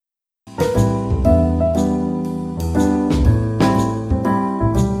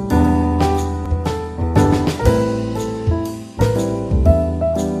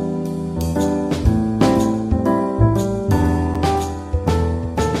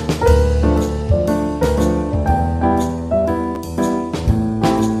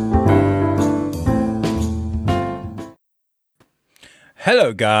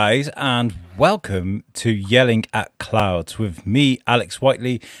Hello, guys, and welcome to Yelling at Clouds with me, Alex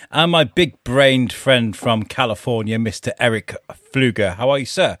Whiteley, and my big-brained friend from California, Mr. Eric Pfluger. How are you,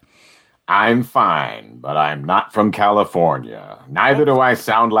 sir? I'm fine, but I'm not from California. Neither do I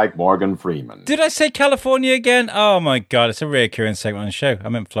sound like Morgan Freeman. Did I say California again? Oh, my God, it's a reoccurring segment on the show. I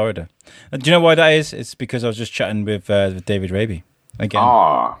meant Florida. Do you know why that is? It's because I was just chatting with David Raby again.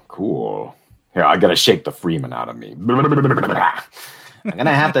 Ah, cool. Here, I gotta shake the Freeman out of me. I'm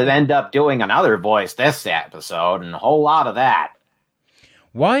gonna have to end up doing another voice this episode, and a whole lot of that.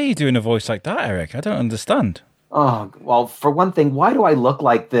 Why are you doing a voice like that, Eric? I don't understand. Oh, well, for one thing, why do I look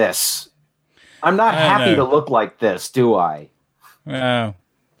like this? I'm not happy to look like this, do I? Oh,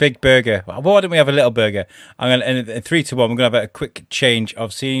 big burger. Why don't we have a little burger? I'm going to, in 3, 2, 1, we're going to have a quick change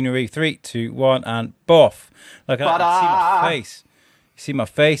of scenery. 3, 2, 1, and boff. Look at that. See my face. You see my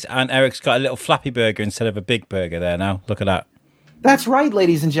face? And Eric's got a little flappy burger instead of a big burger there now. Look at that. That's right,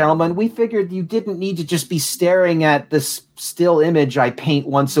 ladies and gentlemen. We figured you didn't need to just be staring at this still image I paint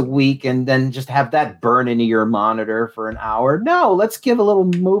once a week and then just have that burn into your monitor for an hour. No, let's give a little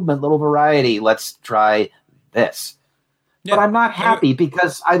movement, a little variety. Let's try this. Yeah, but I'm not happy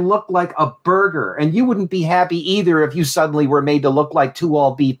because I look like a burger, and you wouldn't be happy either if you suddenly were made to look like 2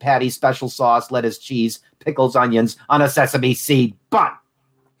 all-beef patties, special sauce, lettuce, cheese, pickles, onions on a sesame seed bun.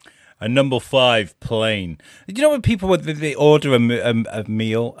 A number 5 plain. You know when people they order a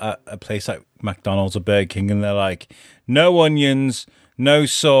meal at a place like McDonald's or Burger King, and they're like, no onions, no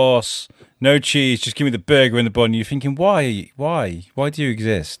sauce, no cheese, just give me the burger and the bun. You're thinking, why do you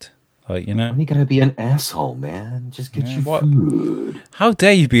exist? Like, you know, you gotta be an asshole, man. Just get your food. How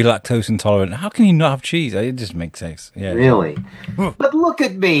dare you be lactose intolerant? How can you not have cheese? It just makes sense. Yeah, really. But look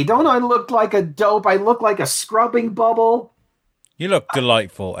at me. Don't I look like a dope? I look like a scrubbing bubble. You look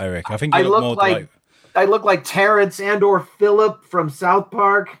delightful, Eric. I think you look more delightful. I look like Terrence and/or Phillip from South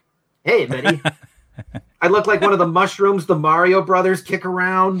Park. Hey, buddy. I look like one of the mushrooms the Mario Brothers kick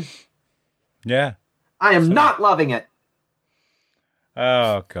around. Yeah. I am not loving it.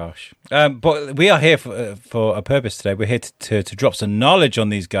 Oh, gosh. But we are here for a purpose today. We're here to drop some knowledge on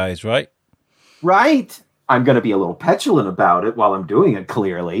these guys, right? Right. I'm going to be a little petulant about it while I'm doing it,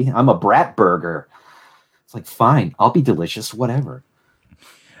 clearly. I'm a brat burger. It's like, fine, I'll be delicious, whatever.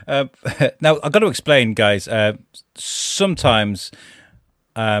 Now, I've got to explain, guys. Sometimes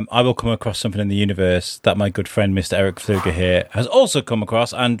I will come across something in the universe that my good friend Mr. Eric Pfluger here has also come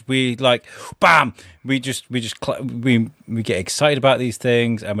across, and we like, bam! We get excited about these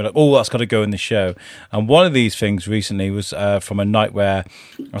things, and we're like, oh, that's got to go in the show. And one of these things recently was from a night where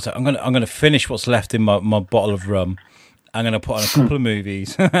I was like, I'm gonna finish what's left in my bottle of rum. I'm going to put on a couple of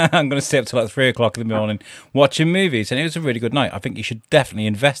movies. I'm going to stay up till like 3 o'clock in the morning watching movies. And it was a really good night. I think you should definitely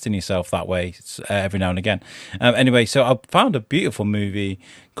invest in yourself that way every now and again. Anyway, so I found a beautiful movie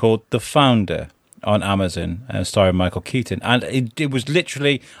called The Founder on Amazon, starring Michael Keaton. And it was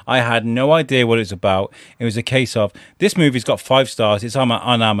literally, I had no idea what it was about. It was a case of, this movie's got 5 stars. It's on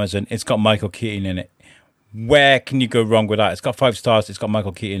Amazon. It's got Michael Keaton in it. Where can you go wrong with that? It's got 5 stars. It's got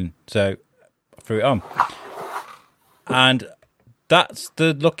Michael Keaton. So I threw it on. And that's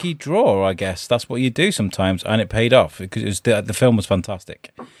the lucky draw, I guess. That's what you do sometimes, and it paid off because the film was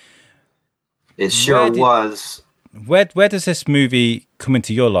fantastic. It sure was. Where does this movie come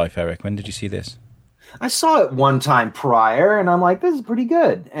into your life, Eric? When did you see this? I saw it one time prior, and I'm like, this is pretty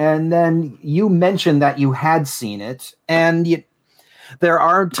good. And then you mentioned that you had seen it, and there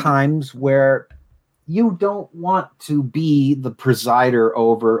are times where you don't want to be the presider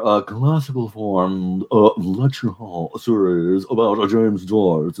over a classical form lecture hall series about James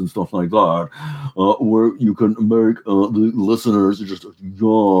Joyce and stuff like that, where you can make the listeners just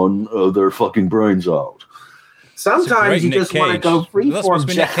yawn their fucking brains out. Sometimes you just want to go freeform.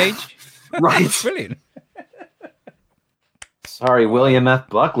 Nick Cage, right? Brilliant. Sorry, William F.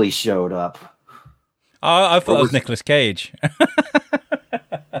 Buckley showed up. I thought it was Nicolas Cage.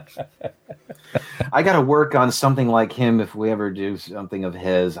 I got to work on something like him if we ever do something of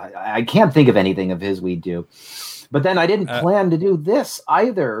his. I can't think of anything of his we do. But then I didn't plan to do this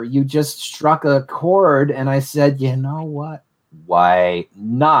either. You just struck a chord, and I said, you know what? Why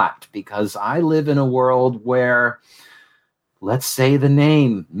not? Because I live in a world where, let's say the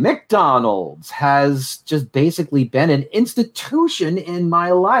name McDonald's has just basically been an institution in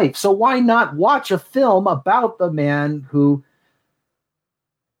my life. So why not watch a film about the man who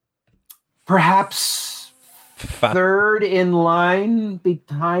perhaps third in line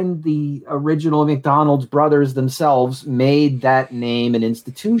behind the original McDonald's brothers themselves made that name an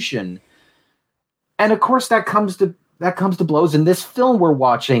institution. And of course that comes to blows in this film we're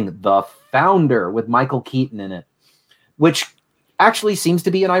watching, The Founder, with Michael Keaton in it, which actually seems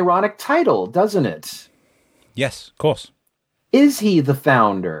to be an ironic title, doesn't it? Yes, of course. Is he the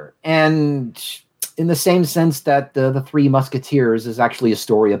founder? And in the same sense that the Three Musketeers is actually a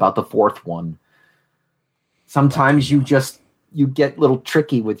story about the fourth one. Sometimes you get a little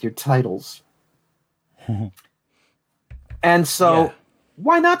tricky with your titles. And so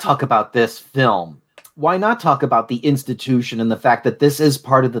why not talk about this film? Why not talk about the institution and the fact that this is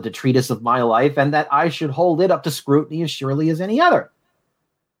part of the detritus of my life and that I should hold it up to scrutiny as surely as any other?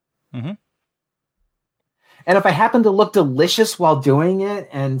 Mm-hmm. And if I happen to look delicious while doing it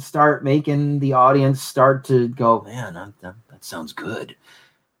and start making the audience start to go, man, that sounds good,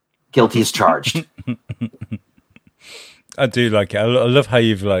 guilty as charged. I do like it. I love how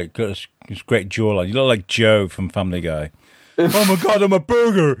you've like got this great jawline. You look like Joe from Family Guy. Oh my God, I'm a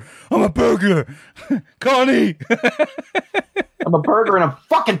burger. Connie. I'm a burger and I'm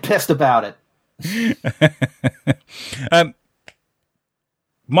fucking pissed about it.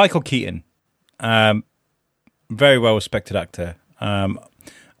 Michael Keaton. Very well respected actor. Do you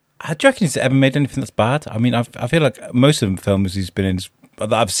reckon he's ever made anything that's bad? I mean, I feel like most of the films he's been in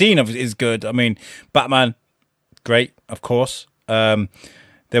that I've seen is good. I mean, Batman, great, of course. There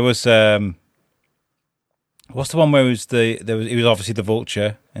was what's the one where he was obviously the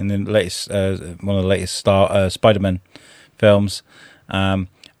Vulture in the latest one of the latest Spider-Man films, and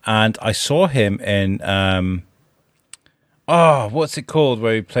I saw him in what's it called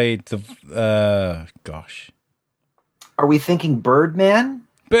where he played the gosh. Are we thinking Birdman?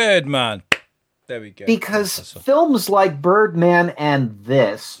 Birdman. There we go. Because films like Birdman and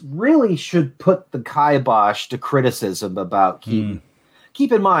this really should put the kibosh to criticism about Keaton.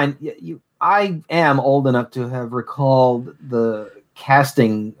 Keep in mind, I am old enough to have recalled the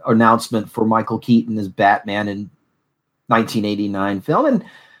casting announcement for Michael Keaton as Batman in 1989 film, and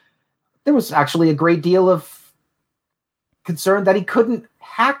there was actually a great deal of concern that he couldn't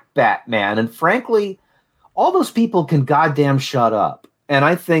hack Batman, and frankly, all those people can goddamn shut up. And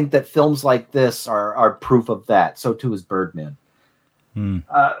I think that films like this are proof of that. So too is Birdman.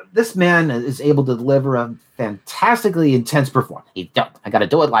 This man is able to deliver a fantastically intense performance. I got to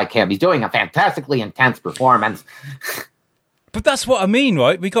do it like him. He's doing a fantastically intense performance. But that's what I mean,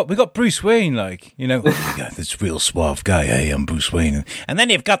 right? We got Bruce Wayne, like, you know, we got this real suave guy. Hey, I'm Bruce Wayne. And then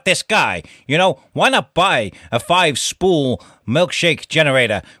you've got this guy, you know, why not buy a 5-spool milkshake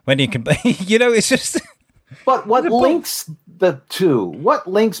generator when you can, you know, it's just. But what links the two? What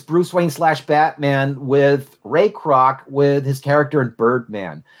links Bruce Wayne / Batman with Ray Kroc with his character in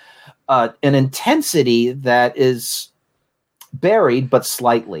Birdman? An intensity that is buried but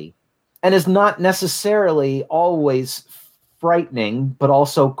slightly, and is not necessarily always frightening, but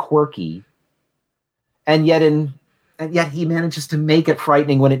also quirky. And yet he manages to make it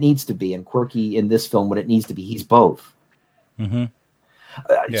frightening when it needs to be, and quirky in this film when it needs to be. He's both. Mm-hmm.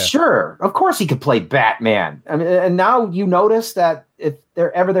 Sure, of course he could play Batman. I mean, and now you notice that if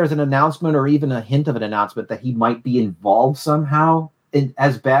there's an announcement or even a hint of an announcement that he might be involved somehow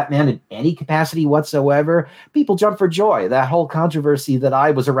as Batman in any capacity whatsoever, people jump for joy. That whole controversy that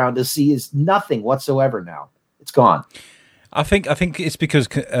I was around to see is nothing whatsoever now. It's gone. I think it's because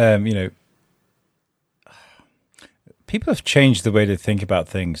you know, people have changed the way they think about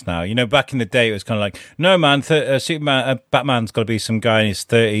things now. You know, back in the day, it was kind of like, no, man, Batman's got to be some guy in his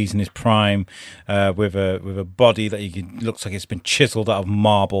 30s in his prime, with a body that looks like it's been chiseled out of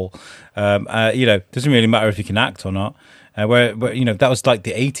marble. You know, doesn't really matter if he can act or not. Where you know, that was like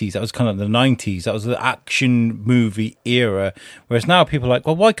the 80s, that was kind of the 90s, that was the action movie era. Whereas now people are like,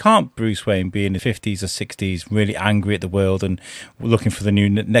 well, why can't Bruce Wayne be in the 50s or 60s, really angry at the world and looking for the new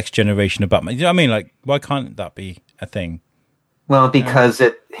next generation of Batman? You know what I mean? Like, why can't that be a thing? Well, because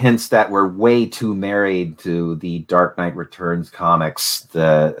it hints that we're way too married to the Dark Knight Returns comics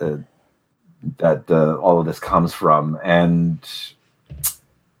that all of this comes from, and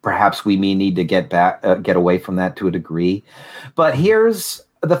perhaps we may need to get away from that to a degree. But here's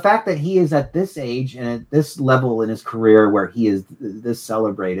the fact that he is at this age and at this level in his career where he is this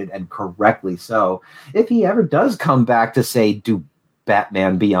celebrated, and correctly so. If he ever does come back to, say, do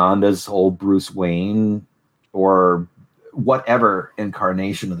Batman Beyond as old Bruce Wayne, or whatever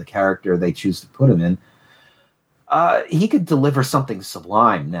incarnation of the character they choose to put him in, he could deliver something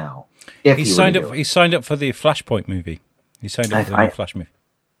sublime now. He signed up for the Flashpoint movie. He signed up for the new Flash movie.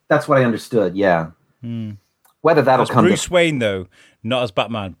 That's what I understood, yeah. Whether that'll come Bruce Wayne, though, not as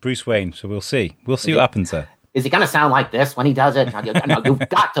Batman. Bruce Wayne, so we'll see. We'll see what happens there. Is he going to sound like this when he does it? No, you've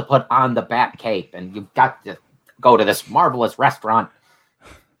got to put on the bat cape, and you've got to go to this marvelous restaurant.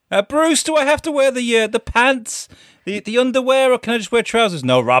 Bruce, do I have to wear the pants, the underwear, or can I just wear trousers?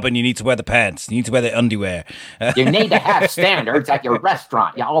 No, Robin, you need to wear the pants. You need to wear the underwear. You need to have standards at your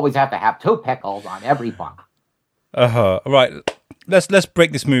restaurant. You always have to have 2 pickles on every bun. Right. Let's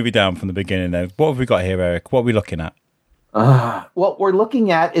break this movie down from the beginning then. What have we got here, Eric? What are we looking at? What we're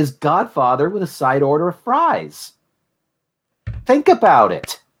looking at is Godfather with a side order of fries. Think about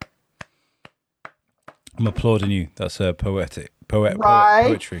it. I'm applauding you. That's poetry.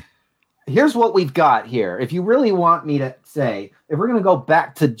 Here's what we've got here. If you really want me to say, if we're going to go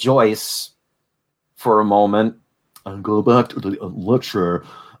back to Joyce for a moment, and go back to the lecture,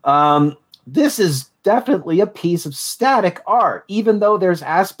 this is definitely a piece of static art, even though there's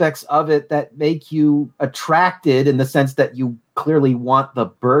aspects of it that make you attracted in the sense that you clearly want the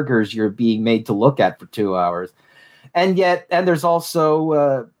burgers you're being made to look at for 2 hours. And there's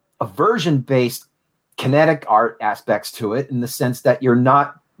also aversion-based kinetic art aspects to it, in the sense that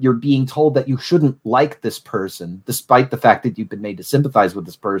you're being told that you shouldn't like this person, despite the fact that you've been made to sympathize with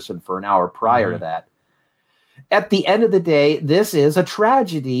this person for an hour prior to that. At the end of the day, this is a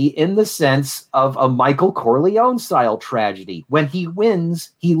tragedy in the sense of a Michael Corleone style tragedy. When he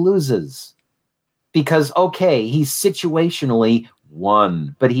wins, he loses. Because, okay, he's situationally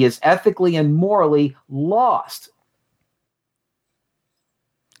won, but he is ethically and morally lost.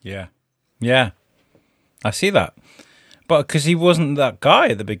 Yeah. I see that. But because he wasn't that guy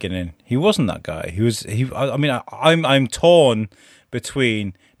at the beginning. He wasn't that guy. I'm torn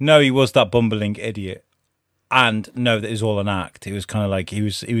between, no, he was that bumbling idiot, and no, that is all an act. It was kind of like he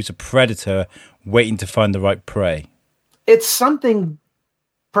was a predator waiting to find the right prey. It's something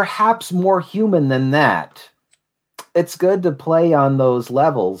perhaps more human than that. It's good to play on those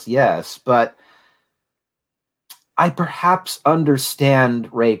levels, yes, but I perhaps understand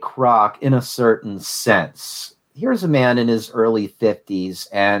Ray Kroc in a certain sense. Here's a man in his early 50s,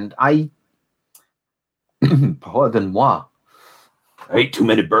 and pardon-moi, I ate too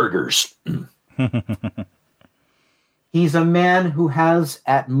many burgers. He's a man who has,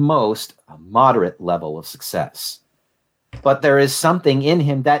 at most, a moderate level of success. But there is something in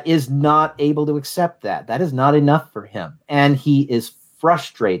him that is not able to accept that. That is not enough for him. And he is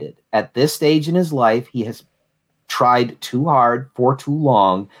frustrated. At this stage in his life, he has tried too hard for too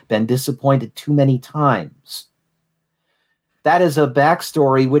long, been disappointed too many times. That is a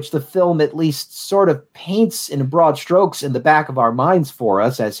backstory which the film at least sort of paints in broad strokes in the back of our minds for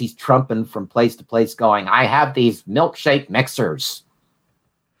us as he's trumping from place to place going, I have these milkshake mixers.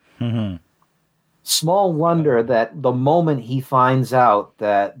 Mm-hmm. Small wonder that the moment he finds out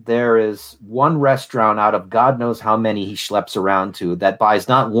that there is one restaurant out of God knows how many he schleps around to that buys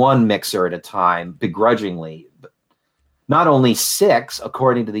not one mixer at a time, begrudgingly, but not only 6,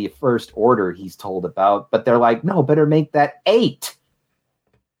 according to the first order he's told about, but they're like, no, better make that 8.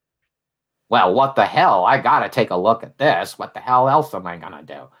 Well, what the hell? I gotta take a look at this. What the hell else am I gonna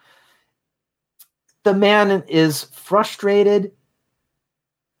do? The man is frustrated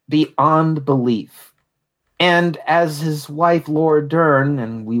beyond belief. And as his wife, Laura Dern,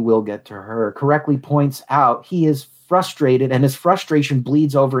 and we will get to her, correctly points out, he is frustrated, and his frustration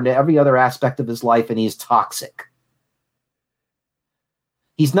bleeds over into every other aspect of his life, and he's toxic.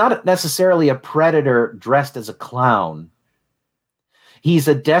 He's not necessarily a predator dressed as a clown. He's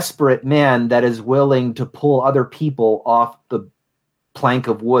a desperate man that is willing to pull other people off the plank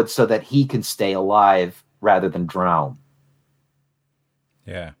of wood so that he can stay alive rather than drown.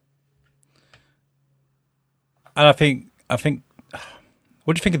 Yeah. And I think,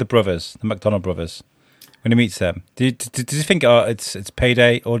 what do you think of the brothers, the McDonald brothers, when he meets them? Did you think, it's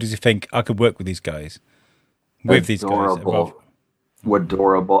payday, or does he think I could work with these guys? With these guys?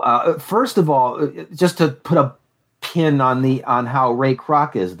 Adorable. First of all, just to put a pin on how Ray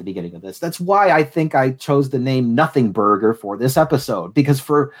Kroc is at the beginning of this, that's why I think I chose the name Nothing Burger for this episode, because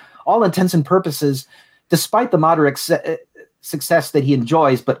for all intents and purposes, despite the moderate success that he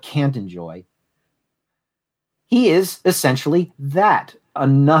enjoys but can't enjoy, he is essentially that, a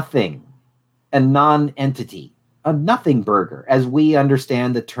nothing, a non-entity, a nothing burger, as we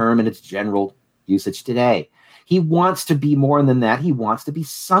understand the term in its general usage today. He wants to be more than that. He wants to be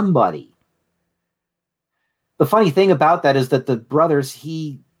somebody. The funny thing about that is that the brothers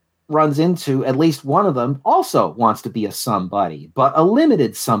he runs into, at least one of them, also wants to be a somebody, but a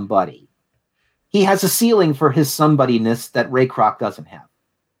limited somebody. He has a ceiling for his somebodyness that Ray Kroc doesn't have.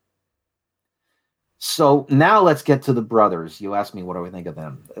 So now let's get to the brothers. You asked me what do I think of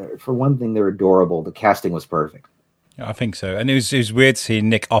them. For one thing, they're adorable. The casting was perfect. I think so. And it was weird seeing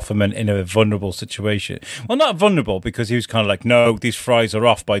Nick Offerman in a vulnerable situation. Well, not vulnerable, because he was kind of like, no, these fries are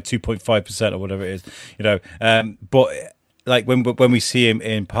off by 2.5% or whatever it is, but like when we see him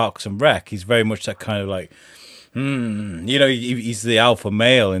in Parks and Rec, he's very much that kind of like, he's the alpha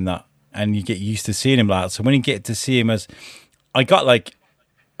male in that, and you get used to seeing him like that. So when you get to see him as, I got like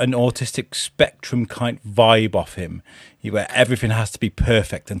an autistic spectrum kind of vibe off him, where everything has to be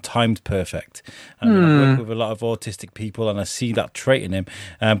perfect and timed perfect. And I work with a lot of autistic people, and I see that trait in him.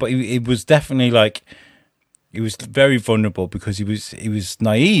 But it was definitely like, he was very vulnerable because he was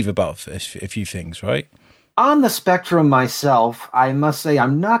naive about a few things, right? On the spectrum myself, I must say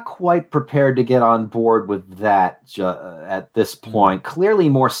I'm not quite prepared to get on board with that at this point. Clearly,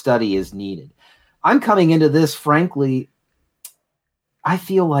 more study is needed. I'm coming into this, frankly, I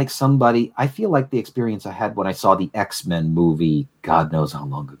feel like the experience I had when I saw the X-Men movie, God knows how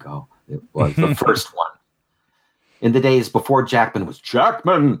long ago it was, the first one. In the days before Jackman was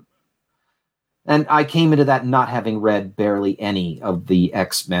Jackman. And I came into that not having read barely any of the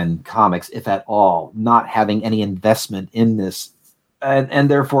X-Men comics, if at all, not having any investment in this. And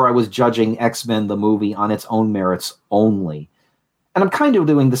therefore I was judging X-Men, the movie, on its own merits only. And I'm kind of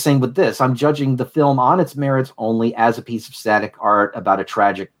doing the same with this. I'm judging the film on its merits only as a piece of static art about a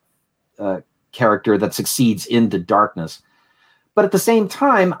tragic character that succeeds into darkness. But at the same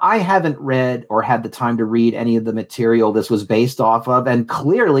time, I haven't read or had the time to read any of the material this was based off of, and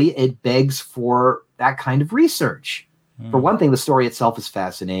clearly it begs for that kind of research. For one thing, the story itself is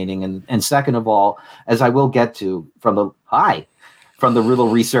fascinating, and second of all, as I will get to from the little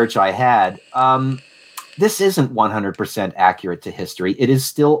research I had, this isn't 100% accurate to history. It is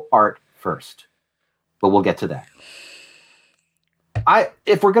still art first, but we'll get to that.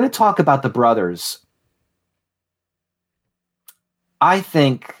 If we're going to talk about the brothers, I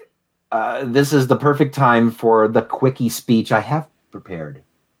think this is the perfect time for the quickie speech I have prepared.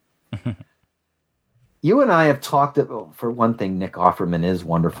 You and I have talked about, for one thing, Nick Offerman is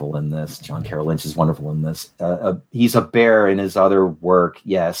wonderful in this. John Carroll Lynch is wonderful in this. He's a bear in his other work,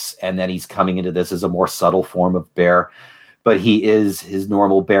 yes, and then he's coming into this as a more subtle form of bear. But he is his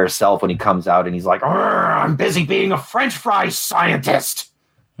normal bear self when he comes out and he's like, I'm busy being a French fry scientist.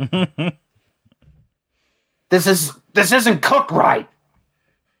 This isn't cooked right.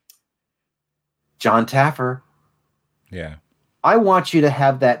 John Taffer. Yeah. I want you to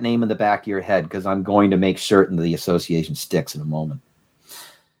have that name in the back of your head because I'm going to make certain the association sticks in a moment.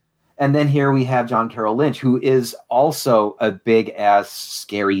 And then here we have John Carroll Lynch, who is also a big ass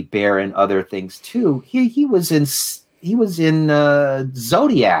scary bear and other things too. He was in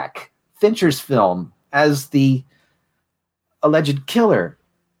Zodiac, Fincher's film, as the alleged killer.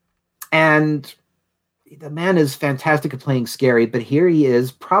 And the man is fantastic at playing scary, but here he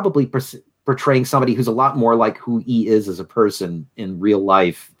is probably portraying somebody who's a lot more like who he is as a person in real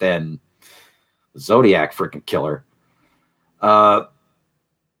life than Zodiac freaking killer.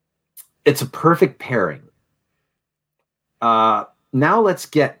 It's a perfect pairing. Now let's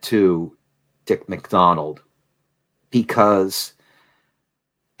get to Dick MacDonald,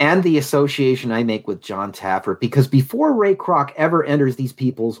 and the association I make with John Taffer, because before Ray Kroc ever enters these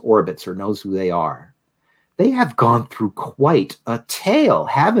people's orbits or knows who they are, they have gone through quite a tale,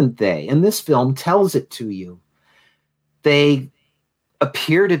 haven't they? And this film tells it to you. They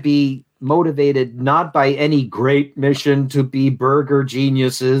appear to be motivated not by any great mission to be burger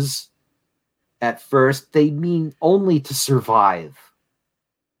geniuses. At first, they mean only to survive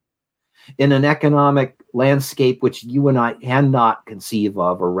in an economic landscape which you and I cannot conceive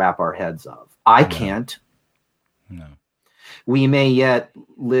of or wrap our heads of. I can't. No. We may yet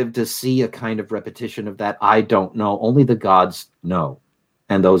live to see a kind of repetition of that. I don't know. Only the gods know,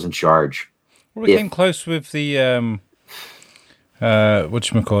 and those in charge. Well, we came close with the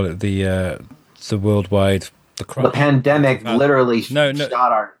whatchamacallit, the worldwide the pandemic literally shot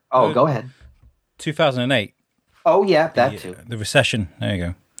our. Go ahead. 2008. Oh yeah, that too. The recession. There you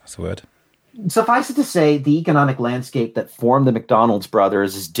go. That's the word. Suffice it to say, the economic landscape that formed the McDonald's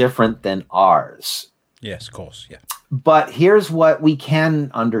brothers is different than ours. Yes, of course. Yeah. But here's what we can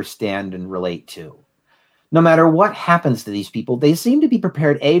understand and relate to. No matter what happens to these people, they seem to be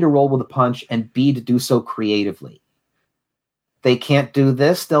prepared, A, to roll with a punch, and B, to do so creatively. They can't do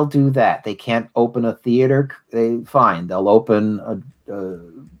this, they'll do that. They can't open a theater, fine. They'll open a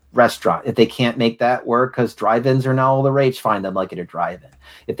restaurant. If they can't make that work, because drive-ins are now all the rage, fine, they'll make it a drive-in.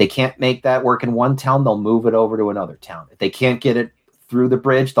 If they can't make that work in one town, they'll move it over to another town. If they can't get it through the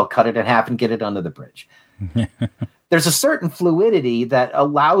bridge, they'll cut it in half and get it under the bridge. There's a certain fluidity that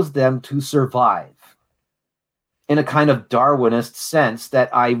allows them to survive in a kind of Darwinist sense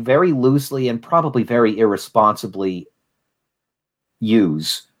that I very loosely and probably very irresponsibly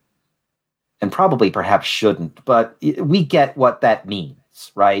use, and probably perhaps shouldn't, but we get what that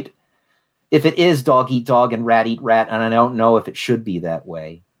means, right? if it is dog eat dog and rat eat rat, and I don't know if it should be that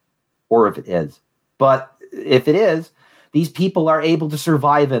way or if it is. But if it is, these people are able to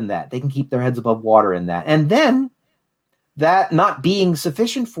survive in that. They can keep their heads above water in that. And then that not being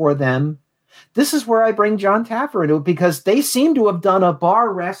sufficient for them, this is where I bring Jon Taffer into it, because they seem to have done a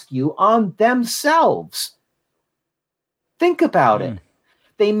bar rescue on themselves. Think about it.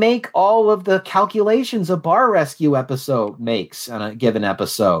 They make all of the calculations a bar rescue episode makes on a given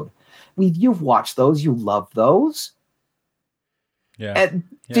episode. You've watched those. You love those. Yeah. And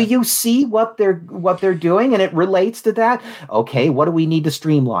do you see what they're doing? And it relates to that. Okay, what do we need to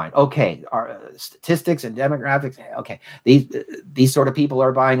streamline? Okay, our statistics and demographics. Okay, these sort of people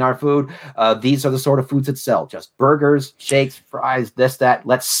are buying our food. These are the sort of foods that sell. Just burgers, shakes, fries, this, that.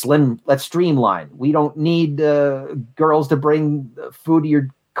 Let's streamline. We don't need girls to bring food to your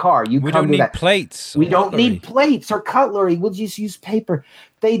car. We don't need plates. We don't need plates or cutlery. We'll just use paper.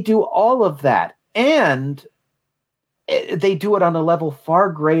 They do all of that, and they do it on a level far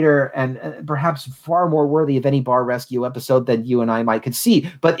greater and perhaps far more worthy of any bar rescue episode than you and I might conceive.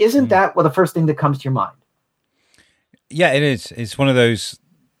 But isn't that the first thing that comes to your mind? Yeah, it is. It's one of those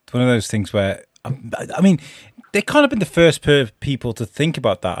things where, I mean, they kind of been the first people to think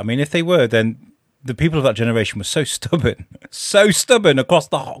about that. I mean, if they were, then the people of that generation were so stubborn across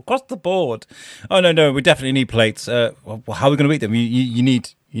the board. Oh no, we definitely need plates. Well, how are we going to eat them? You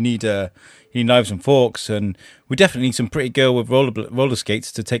need knives and forks, and we definitely need some pretty girl with roller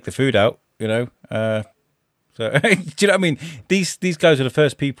skates to take the food out. You know, so do you know what I mean? These guys are the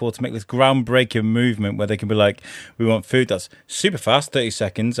first people to make this groundbreaking movement where they can be like, we want food that's super fast, 30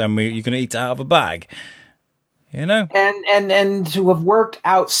 seconds, and you're going to eat it out of a bag. You know, and to have worked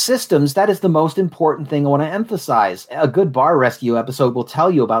out systems, that is the most important thing I want to emphasize. A good bar rescue episode will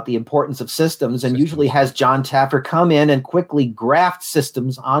tell you about the importance of systems, and usually has Jon Taffer come in and quickly graft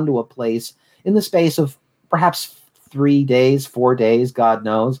systems onto a place in the space of perhaps 3 days, 4 days, God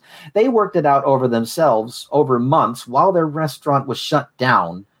knows. They worked it out over themselves over months while their restaurant was shut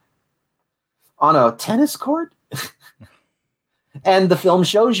down on a tennis court. And the film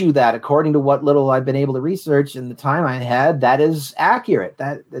shows you that, according to what little I've been able to research in the time I had, that is accurate,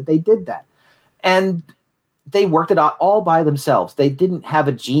 that they did that. And they worked it out all by themselves. They didn't have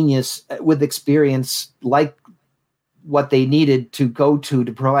a genius with experience like what they needed to go to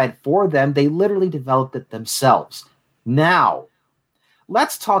provide for them. They literally developed it themselves. Now,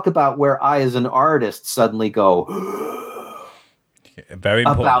 let's talk about where I, as an artist, suddenly go, very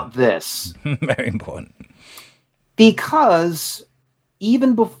important about this. Very important. Because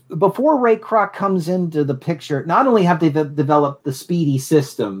even before Ray Kroc comes into the picture, not only have they developed the speedy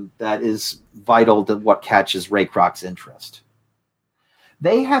system that is vital to what catches Ray Kroc's interest,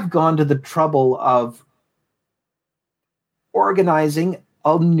 they have gone to the trouble of organizing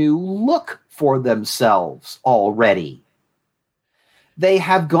a new look for themselves already. They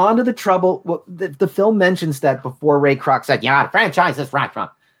have gone to the trouble. Well, the film mentions that before Ray Kroc said, "Yeah, franchise this restaurant."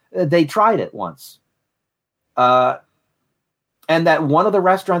 They tried it once. And that one of the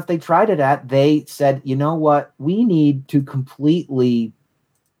restaurants they tried it at, they said, you know what? We need to completely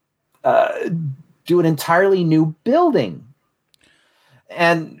do an entirely new building.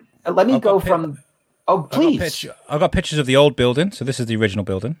 And let me go from... Oh, please. I've got pictures of the old building. So this is the original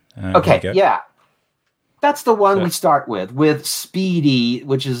building. Okay, yeah. That's the one we start with Speedy,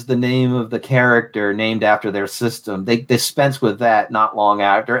 which is the name of the character named after their system. They dispense with that not long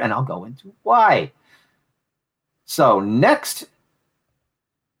after, and I'll go into why. So next,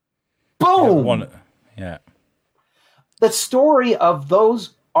 boom! Yeah. The story of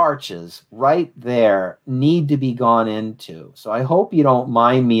those arches right there need to be gone into. So I hope you don't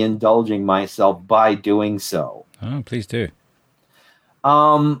mind me indulging myself by doing so. Oh, please do.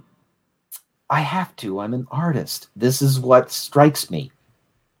 I have to. I'm an artist. This is what strikes me.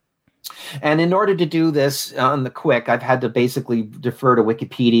 And in order to do this on the quick, I've had to basically defer to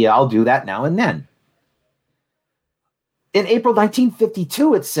Wikipedia. I'll do that now and then. In April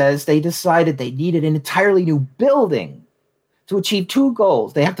 1952, it says they decided they needed an entirely new building to achieve two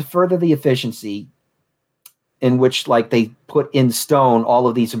goals. They have to further the efficiency, in which they put in stone all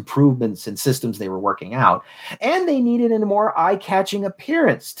of these improvements and systems they were working out. And they needed a more eye-catching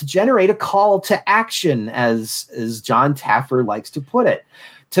appearance to generate a call to action, as Jon Taffer likes to put it,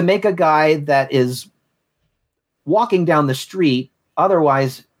 to make a guy that is walking down the street,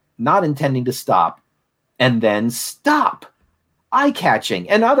 otherwise not intending to stop, and then stop. Eye-catching.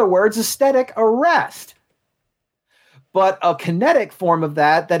 In other words, aesthetic arrest. But a kinetic form of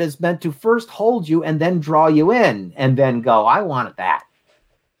that is meant to first hold you and then draw you in and then go, I wanted that.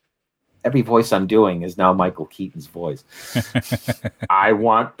 Every voice I'm doing is now Michael Keaton's voice. I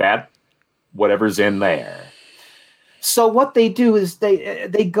want that. whatever's in there. So what they do is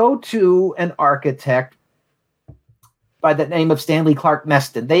they go to an architect by the name of Stanley Clark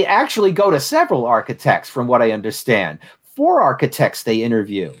Meston. They actually go to several architects, from what I understand. 4 architects they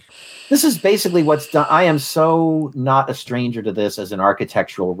interview. This is basically what's done. I am so not a stranger to this as an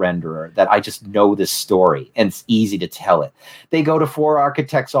architectural renderer that I just know this story, and it's easy to tell it. They go to 4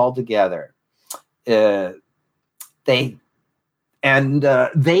 architects altogether. They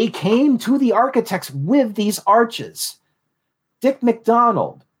came to the architects with these arches. Dick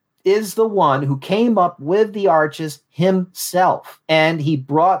McDonald is the one who came up with the arches himself, and he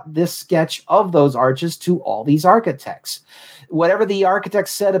brought this sketch of those arches to all these architects. Whatever the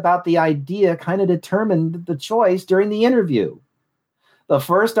architects said about the idea kind of determined the choice during the interview. The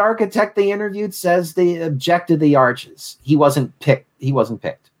first architect they interviewed says they objected the arches. He wasn't picked.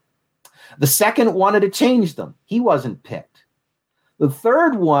 The second wanted to change them. He wasn't picked. The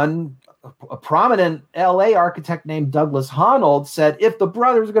third one, a prominent LA architect named Douglas Honnold, said if the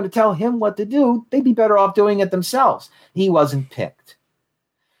brothers were going to tell him what to do, they'd be better off doing it themselves. He wasn't picked.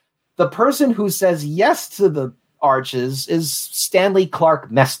 The person who says yes to the arches is Stanley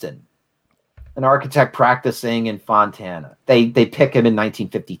Clark Meston, an architect practicing in Fontana. They pick him in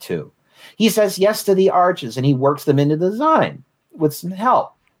 1952. He says yes to the arches, and he works them into the design with some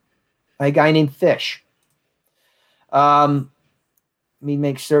help by a guy named Fish. Let me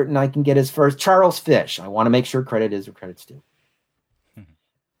make certain I can get his first. Charles Fish. I want to make sure credit is where credit's due.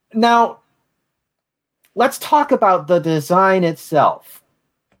 Mm-hmm. Now, let's talk about the design itself.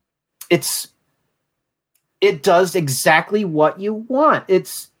 It does exactly what you want.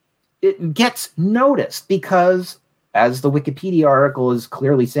 It gets noticed because, as the Wikipedia article is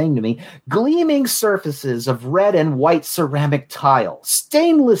clearly saying to me, gleaming surfaces of red and white ceramic tile,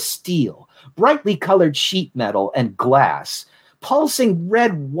 stainless steel, brightly colored sheet metal and glass, pulsing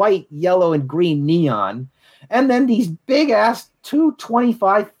red, white, yellow, and green neon, and then these big-ass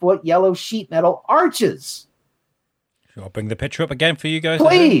 225-foot yellow sheet metal arches. I'll bring the picture up again for you guys.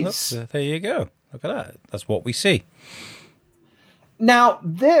 Please. Look, there you go. Look at that. That's what we see. Now,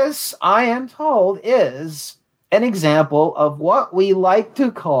 this, I am told, is an example of what we like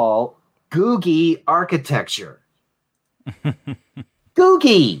to call googie architecture.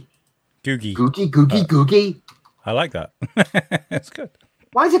 Googie. Googie. Googie. I like that. That's good.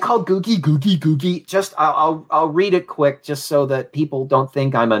 Why is it called googie? Just I'll read it quick, just so that people don't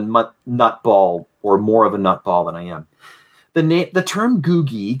think I'm a nutball or more of a nutball than I am. The term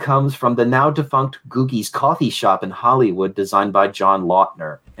googie comes from the now defunct Googie's coffee shop in Hollywood, designed by John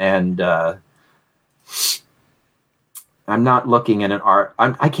Lautner. And I'm not looking at an art.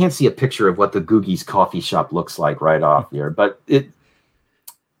 I can't see a picture of what the Googie's coffee shop looks like right off here, but it.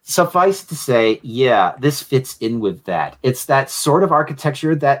 Suffice to say, yeah, this fits in with that. It's that sort of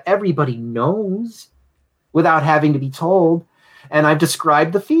architecture that everybody knows without having to be told. And I've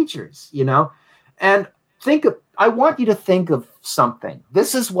described the features, and I want you to think of something.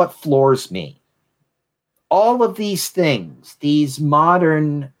 This is what floors me. All of these things, these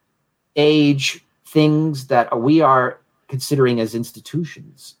modern age things that we are considering as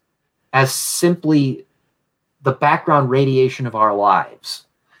institutions, as simply the background radiation of our lives,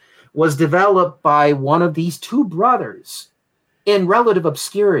 was developed by one of these 2 brothers in relative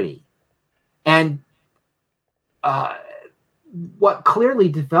obscurity. And what clearly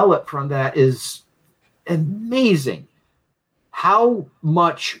developed from that is amazing. How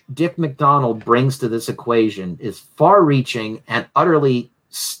much Dick McDonald brings to this equation is far-reaching and utterly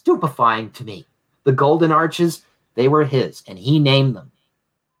stupefying to me. The golden arches, they were his, and he named them.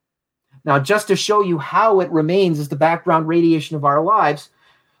 Now, just to show you how it remains as the background radiation of our lives,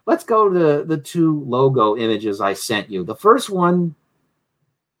 let's go to the 2 logo images I sent you. The first one.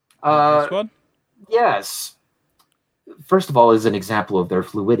 This one? Yes. First of all, is an example of their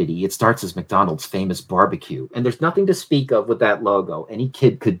fluidity. It starts as McDonald's famous barbecue, and there's nothing to speak of with that logo. Any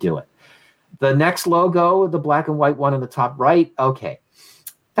kid could do it. The next logo, the black and white one in the top right, okay,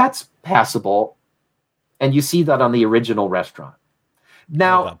 that's passable, and you see that on the original restaurant.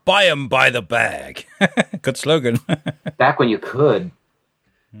 Now, buy 'em by the bag. Good slogan. Back when you could.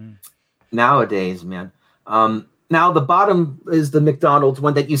 Nowadays, man. Now, the bottom is the McDonald's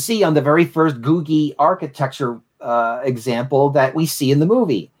one that you see on the very first Googie architecture example that we see in the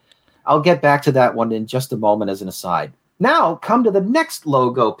movie. I'll get back to that one in just a moment as an aside. Now, come to the next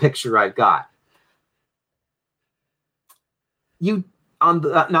logo picture I've got. On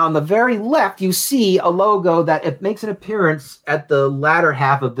the very left, you see a logo that it makes an appearance at the latter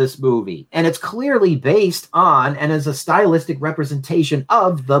half of this movie, and it's clearly based on and is a stylistic representation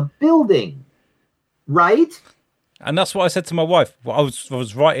of the building, right? And that's what I said to my wife. I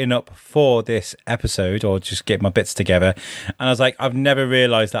was writing up for this episode, or just getting my bits together, and I was like, I've never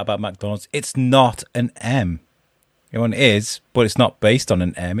realised that about McDonald's. It's not an M. It is, but it's not based on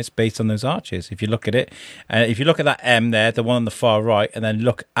an M. It's based on those arches. If you look at it, and if you look at that M there, the one on the far right, and then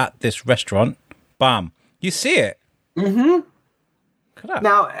look at this restaurant, bam, you see it. Mm-hmm.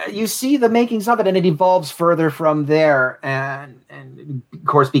 Now, you see the makings of it, and it evolves further from there, and of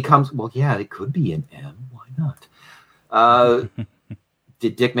course becomes, well, yeah, it could be an M. Why not?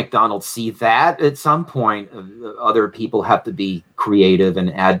 Did Dick McDonald see that at some point? Other people have to be creative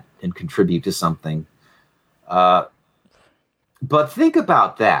and add and contribute to something. But think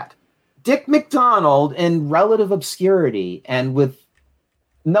about that. Dick McDonald, in relative obscurity and with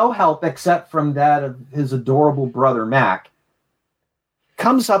no help except from that of his adorable brother Mac,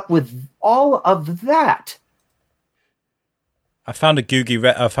 comes up with all of that. I found a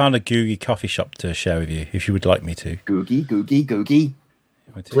Googie coffee shop to share with you if you would like me to. Googie.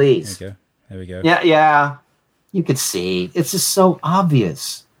 Please. There we go. Yeah. You could see. It's just so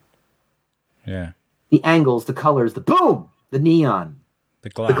obvious. Yeah. The angles, the colors, the boom, the neon, the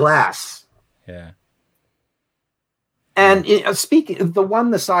glass. Yeah. And speaking,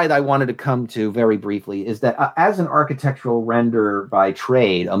 the side I wanted to come to very briefly is that as an architectural renderer by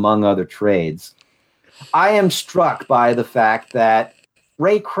trade, among other trades, I am struck by the fact that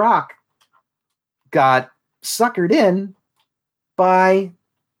Ray Kroc got suckered in by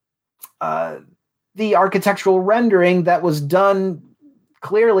the architectural rendering that was done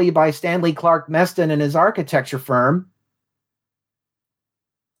clearly by Stanley Clark Meston and his architecture firm.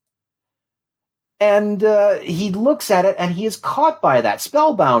 And he looks at it and he is caught by that,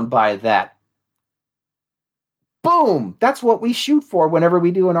 spellbound by that. Boom! That's what we shoot for whenever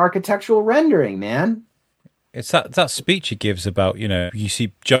we do an architectural rendering, man. It's that speech he gives about, you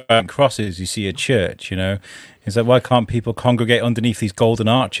see giant crosses, you see a church, It's like, why can't people congregate underneath these golden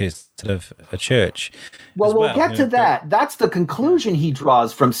arches instead of a church? Well, we'll get to that. That's the conclusion he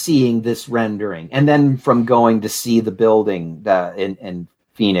draws from seeing this rendering, and then from going to see the building in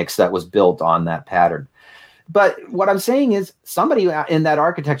Phoenix that was built on that pattern. But what I'm saying is somebody in that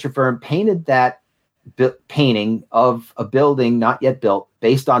architecture firm painted that painting of a building not yet built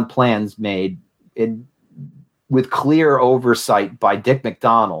based on plans made with clear oversight by Dick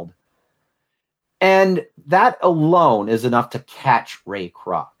McDonald. And that alone is enough to catch Ray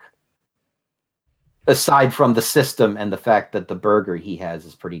Kroc. Aside from the system and the fact that the burger he has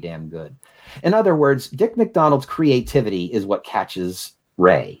is pretty damn good. In other words, Dick McDonald's creativity is what catches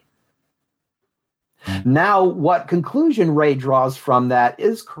Ray. Now, what conclusion Ray draws from that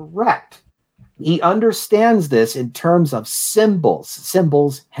is correct. He understands this in terms of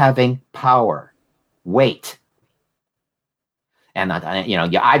symbols having power, weight. And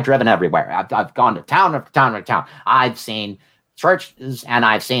I've driven everywhere. I've gone to town after town after town. I've seen churches and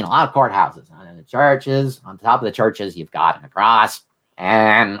I've seen a lot of courthouses. And the churches, on top of the churches, you've got a cross,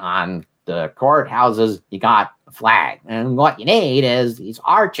 and on the courthouses, you got a flag. And what you need is these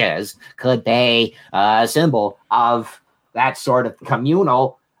arches could be a symbol of that sort of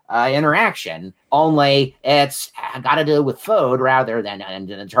communal interaction, only it's got to do with food rather than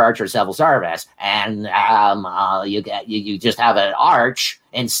in church or civil service. And you just have an arch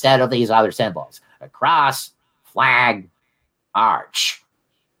instead of these other symbols: a cross, flag, arch.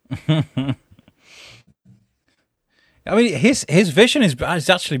 I mean, his vision is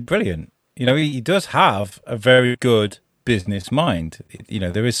actually brilliant. He does have a very good business mind.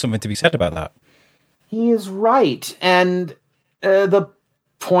 There is something to be said about that. He is right, and the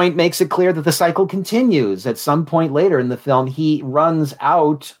point makes it clear that the cycle continues. At some point later in the film, he runs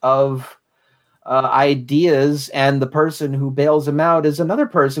out of ideas, and the person who bails him out is another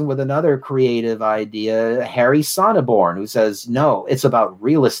person with another creative idea, Harry Sonneborn, who says, no, it's about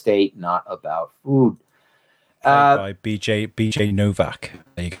real estate, not about food. By BJ Novak.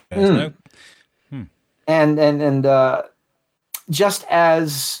 There you go. And just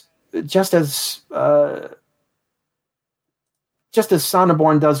as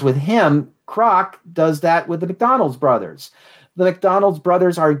Sonneborn does with him, Kroc does that with the McDonald's brothers. The McDonald's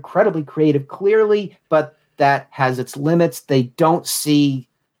brothers are incredibly creative, clearly, but that has its limits. They don't see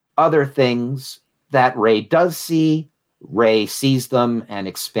other things that Ray does see. Ray sees them and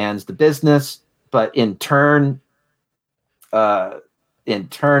expands the business, but in turn,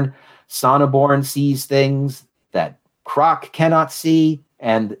 Sonneborn sees things that Kroc cannot see,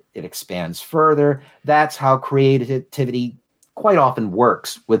 and it expands further. That's how creativity quite often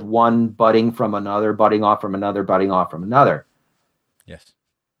works, with one budding from another, budding off from another, budding off from another. Yes.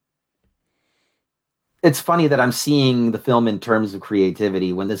 it's funny that I'm seeing the film in terms of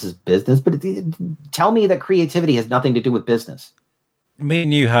creativity when this is business, but tell me that creativity has nothing to do with business. Me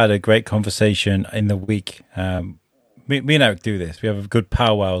and you had a great conversation in the week. Me and Eric do this. We have good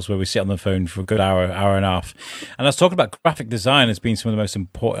powwows where we sit on the phone for a good hour and a half. And I was talking about graphic design as being some of the most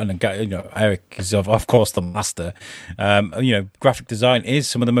important. And Eric is of course the master. Graphic design is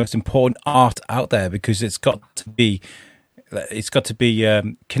some of the most important art out there because it's got to be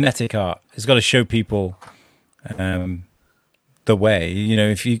kinetic art. It's got to show people the way.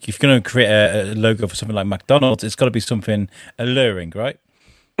 If you're going to create a logo for something like McDonald's, it's got to be something alluring, right?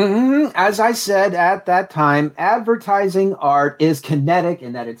 Mm-hmm. As I said at that time, advertising art is kinetic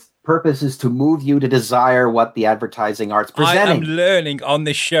in that its purpose is to move you to desire what the advertising art's presenting. I am learning on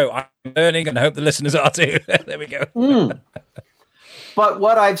this show. I'm learning, and I hope the listeners are too. There we go. But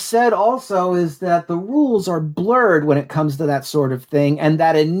what I've said also is that the rules are blurred when it comes to that sort of thing, and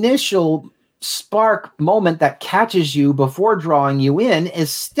that initial spark moment that catches you before drawing you in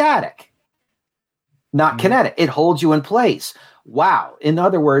is static, not kinetic. It holds you in place. Wow. In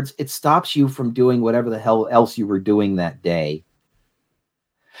other words, it stops you from doing whatever the hell else you were doing that day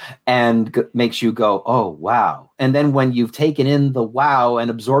and makes you go, oh, wow. And then when you've taken in the wow and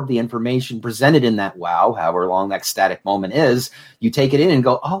absorbed the information presented in that wow, however long that static moment is, you take it in and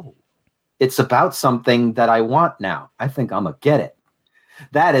go, oh, it's about something that I want now. I think I'm going to get it.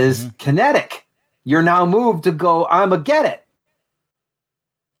 That is kinetic. You're now moved to go, I'm going to get it.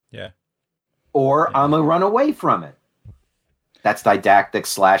 Yeah. Or I'm going to run away from it. That's didactic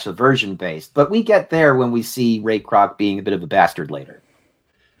 / aversion based. But we get there when we see Ray Kroc being a bit of a bastard later.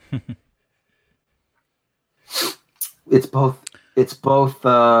 It's both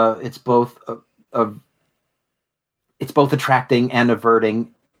attracting and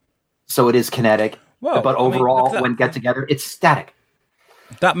averting. So it is kinetic. Well, but overall, when get together, it's static.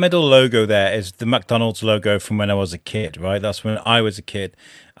 That middle logo there is the McDonald's logo from when I was a kid, right? That's when I was a kid.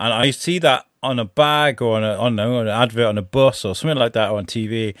 And I see that on a bag or on an advert on a bus or something like that or on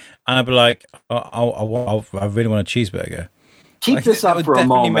TV. And I'd be like, I really want a cheeseburger. Keep this up for a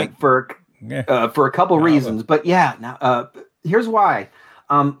moment for a couple reasons. But yeah, now here's why.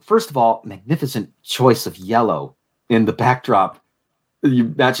 First of all, magnificent choice of yellow in the backdrop.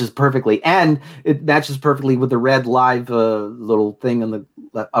 It matches perfectly, and it matches perfectly with the red live little thing in the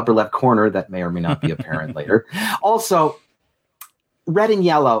upper left corner that may or may not be apparent later. Also, red and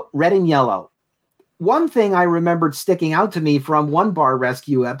yellow. One thing I remembered sticking out to me from one Bar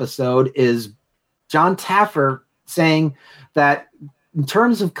Rescue episode is John Taffer saying that in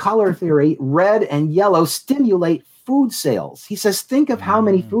terms of color theory, red and yellow stimulate food sales. He says, think of how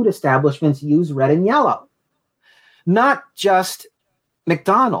many food establishments use red and yellow. Not just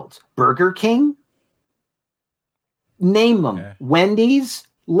McDonald's, Burger King, name them. Yeah. Wendy's,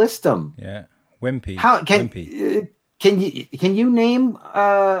 list them. Yeah, Wimpy. Wimpy. Can you name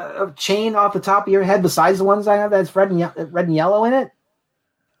a chain off the top of your head besides the ones I have that's red and yellow in it?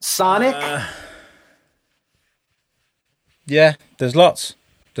 Sonic. Yeah, there's lots.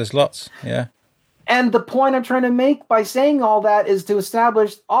 Yeah. And the point I'm trying to make by saying all that is to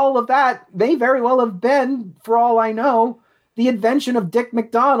establish all of that may very well have been, for all I know, the invention of Dick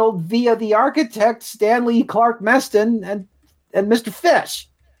McDonald via the architect Stanley Clark Meston and Mr. Fish.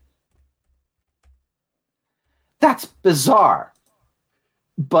 That's bizarre,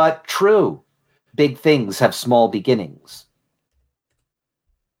 but true. Big things have small beginnings.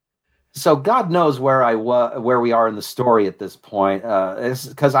 So God knows where we are in the story at this point,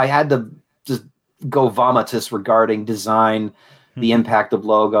 because I had to just go vomitous regarding design, the impact of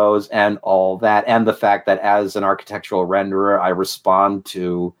logos and all that, and the fact that as an architectural renderer, I respond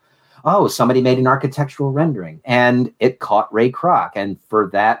to, oh, somebody made an architectural rendering, and it caught Ray Kroc, and for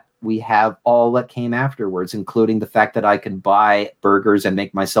that, we have all that came afterwards, including the fact that I can buy burgers and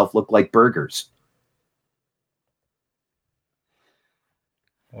make myself look like burgers.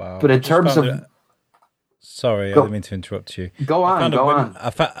 Wow. But in terms of... Sorry, I didn't mean to interrupt you. Go on. I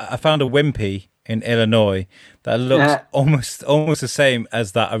found a Wimpy in Illinois that looks almost the same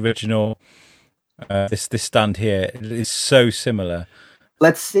as that original. This stand here is so similar.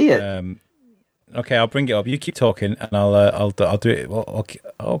 Let's see it. Okay, I'll bring it up. You keep talking, and I'll do it. Well, okay.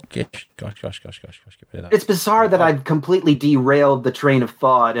 Oh, gosh. It's bizarre that I've completely derailed the train of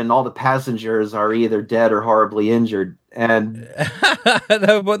thought, and all the passengers are either dead or horribly injured. And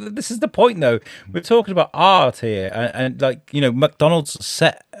no, but this is the point, though. We're talking about art here, and like McDonald's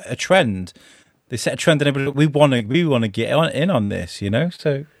set a trend. They set a trend, and we want to get in on this,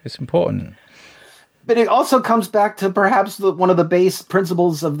 So it's important. But it also comes back to perhaps one of the base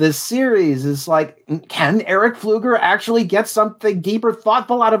principles of this series is like, can Eric Pfluger actually get something deeper,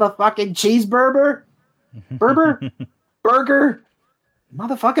 thoughtful out of a fucking cheeseburger? Burger,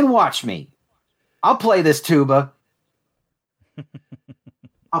 motherfucking watch me. I'll play this tuba.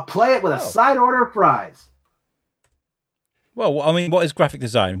 I'll play it with a side order of fries. Well, I mean, what is graphic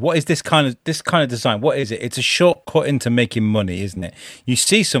design? What is this kind of design? What is it? It's a shortcut into making money, isn't it? You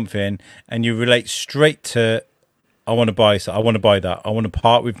see something and you relate straight to, I want to buy so I want to buy that. I want to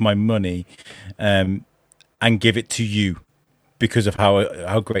part with my money, and give it to you because of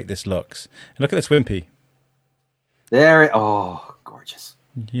how great this looks. And look at this Wimpy. Gorgeous.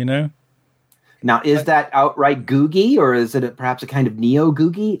 You know. Now, is that outright Googie, or is it perhaps a kind of neo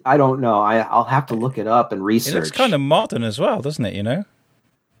Googie? I don't know. I'll have to look it up and research. It looks kind of modern as well, doesn't it? You know,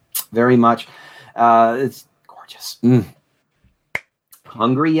 very much. It's gorgeous.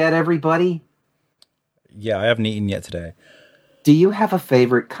 Hungry yet, everybody? Yeah, I haven't eaten yet today. Do you have a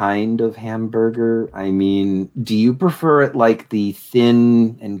favorite kind of hamburger? I mean, do you prefer it like the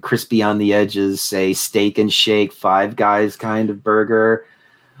thin and crispy on the edges, say Steak and Shake, Five Guys kind of burger?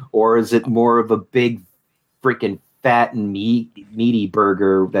 Or is it more of a big freaking fat and meaty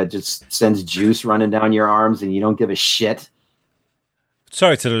burger that just sends juice running down your arms and you don't give a shit?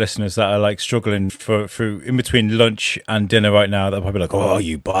 Sorry to the listeners that are like struggling through in between lunch and dinner right now. They're probably like, "Oh,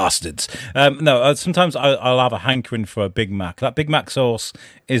 you bastards!" No, sometimes I'll have a hankering for a Big Mac. That Big Mac sauce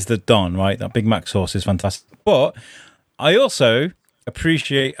is the don, right? That Big Mac sauce is fantastic. But I also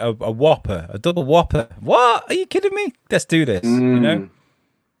appreciate a Whopper, a double Whopper. What? Are you kidding me? Let's do this. You know.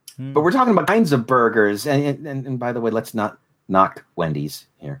 But we're talking about kinds of burgers, and by the way, let's not knock Wendy's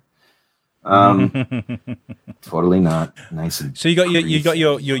here. Totally not. Nice. And so you got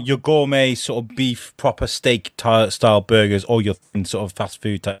your gourmet sort of beef proper steak style burgers, or your sort of fast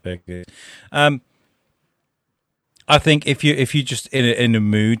food type burgers. I think if you just in a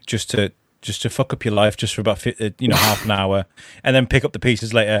mood just to fuck up your life just for about half an hour and then pick up the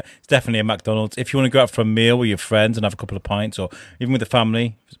pieces later, it's definitely a McDonald's. If you want to go out for a meal with your friends and have a couple of pints, or even with the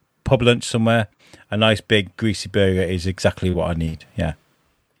family, pub lunch somewhere, a nice big greasy burger is exactly what I need. Yeah.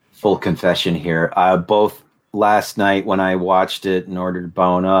 Full confession here. Both last night when I watched it in order to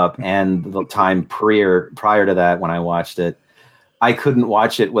bone up, and the time prior to that when I watched it, I couldn't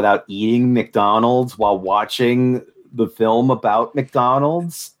watch it without eating McDonald's while watching the film about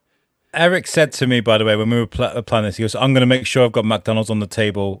McDonald's. Eric said to me, by the way, when we were planning this, he goes, "I'm going to make sure I've got McDonald's on the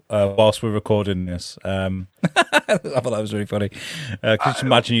table whilst we're recording this." I thought that was really funny. Could you just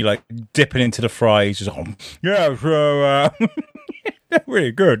imagine you like dipping into the fries? Just,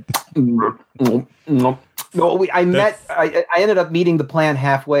 really good. No, I ended up meeting the plan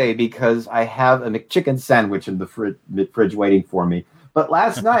halfway because I have a McChicken sandwich in the fridge waiting for me. But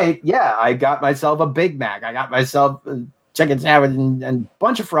last night, I got myself a Big Mac. I got myself a chicken sandwich and a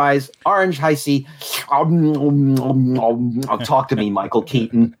bunch of fries, orange high C. Talk to me, Michael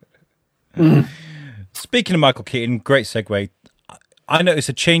Keaton. Speaking of Michael Keaton, great segue. I noticed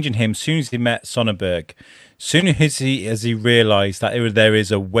a change in him as soon as he met Sonnenberg. Soon as he realised that there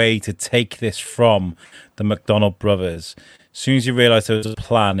is a way to take this from the McDonald brothers, as soon as he realised there was a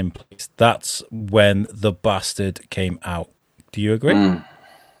plan in place, that's when The Bastard came out. Do you agree?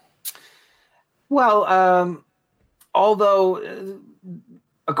 Well, although,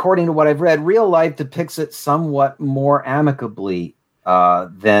 according to what I've read, real life depicts it somewhat more amicably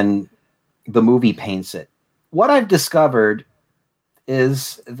than the movie paints it. What I've discovered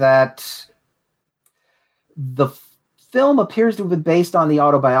is that the film appears to have been based on the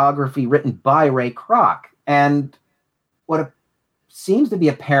autobiography written by Ray Kroc. And what seems to be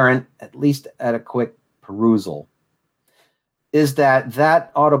apparent, at least at a quick perusal, is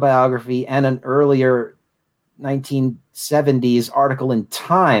that autobiography and an earlier 1970s article in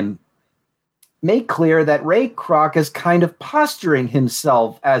Time make clear that Ray Kroc is kind of posturing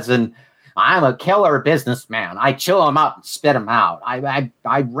himself as I'm a killer businessman. I chew them up and spit them out. I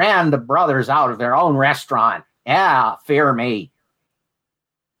ran the brothers out of their own restaurant. Yeah, fear me.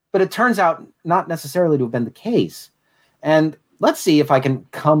 But it turns out not necessarily to have been the case. And let's see if I can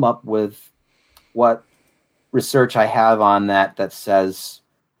come up with what research I have on that says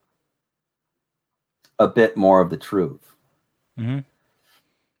a bit more of the truth. Mm-hmm.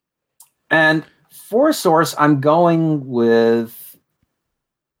 And for source, I'm going with...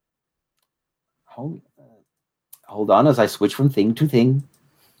 Hold on as I switch from thing to thing.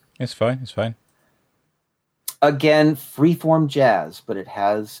 It's fine. Again, freeform jazz, but it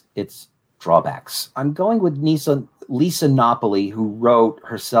has its drawbacks. I'm going with Lisa Napoli, who wrote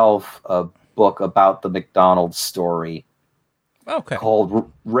herself a book about the McDonald's story. Okay.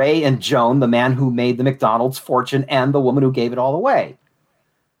 Called Ray and Joan, the man who made the McDonald's fortune and the woman who gave it all away.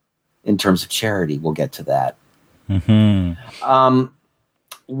 In terms of charity, we'll get to that. Mm-hmm.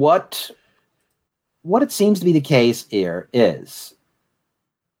 What what it seems to be the case here is,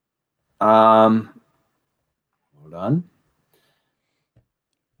 hold on.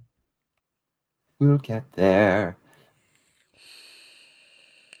 We'll get there.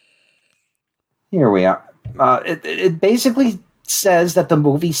 Here we are. It basically says that the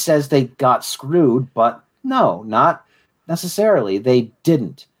movie says they got screwed, but no, not necessarily. They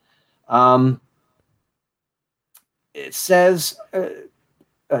didn't. It says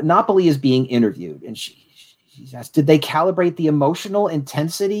Napoli is being interviewed, and she's asked, did they calibrate the emotional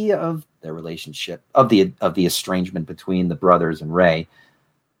intensity of their relationship, of the estrangement between the brothers and Ray?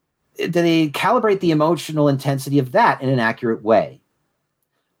 Did they calibrate the emotional intensity of that in an accurate way?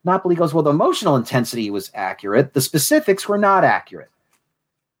 Napoli goes, well, the emotional intensity was accurate. The specifics were not accurate.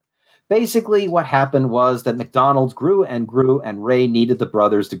 Basically, what happened was that McDonald's grew, and Ray needed the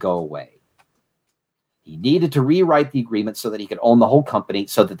brothers to go away. He needed to rewrite the agreement so that he could own the whole company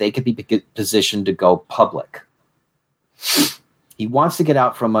so that they could be positioned to go public. He wants to get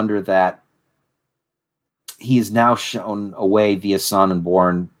out from under that. He is now shown a way via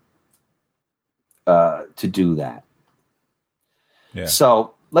Sonnenborn to do that. Yeah.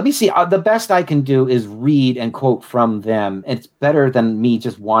 So let me see. The best I can do is read and quote from them. It's better than me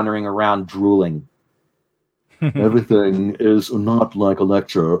just wandering around drooling. Everything is not like a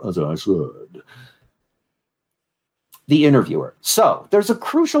lecture, as I said. The interviewer. So there's a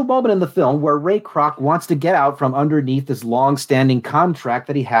crucial moment in the film where Ray Kroc wants to get out from underneath this long-standing contract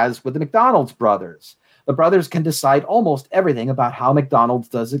that he has with the McDonald's brothers. The brothers can decide almost everything about how McDonald's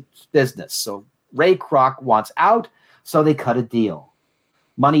does its business. So Ray Kroc wants out, so they cut a deal.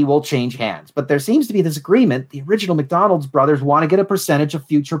 Money will change hands. But there seems to be this agreement. The original McDonald's brothers want to get a percentage of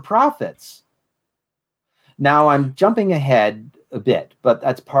future profits. Now, I'm jumping ahead a bit, but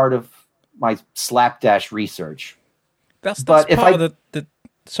that's part of my slapdash research. That's part of the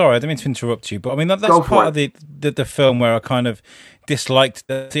sorry, I didn't mean to interrupt you, but I mean that's part of the film where I kind of disliked.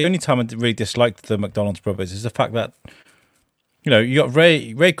 The only time I really disliked the McDonald's brothers is the fact that, you know, you got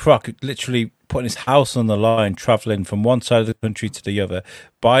Ray Kroc literally putting his house on the line, traveling from one side of the country to the other,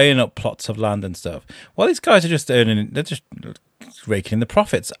 buying up plots of land and stuff. Well, these guys are just they're just raking in the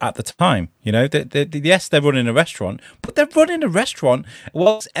profits at the time. You know, yes, they're running a restaurant, but they're running a restaurant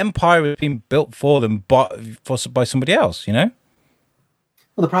whilst empire is being built for them by somebody else. You know.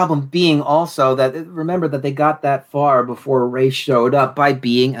 Well, the problem being also that, remember that they got that far before Ray showed up by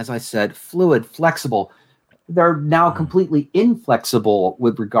being, as I said, fluid, flexible. They're now completely inflexible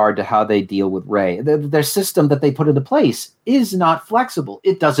with regard to how they deal with Ray. Their system that they put into place is not flexible.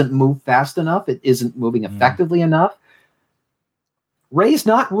 It doesn't move fast enough. It isn't moving effectively enough. Ray's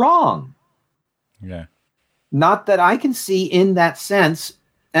not wrong. Yeah. Not that I can see in that sense.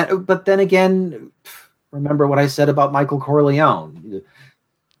 But then again, remember what I said about Michael Corleone.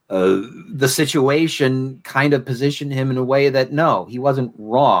 The situation kind of positioned him in a way that, no, he wasn't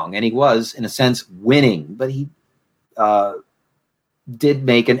wrong. And he was, in a sense, winning. But he did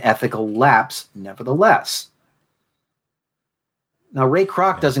make an ethical lapse, nevertheless. Now, Ray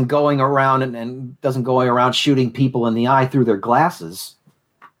Kroc doesn't going around and doesn't going around shooting people in the eye through their glasses.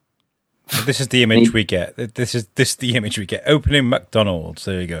 This is the image we get. This is the image we get. Opening McDonald's.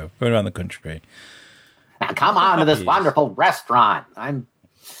 There you go. Going around the country. Now come on to this wonderful restaurant.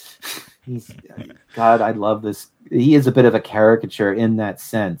 God, I love this. He is a bit of a caricature in that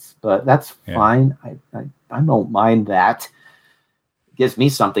sense, but that's fine. I don't mind that. It gives me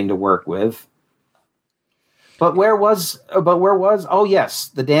something to work with. But where was? Oh yes,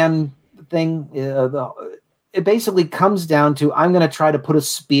 the damn thing. It basically comes down to, I'm going to try to put a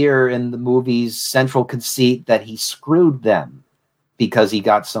spear in the movie's central conceit that he screwed them because he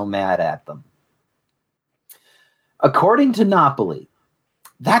got so mad at them. According to Napoli,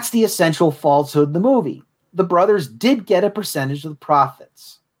 that's the essential falsehood in the movie. The brothers did get a percentage of the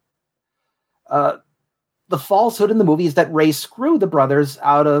profits. The falsehood in the movie is that Ray screwed the brothers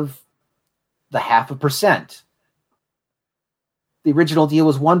out of the 0.5%. The original deal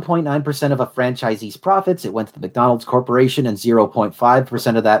was 1.9% of a franchisee's profits. It went to the McDonald's Corporation, and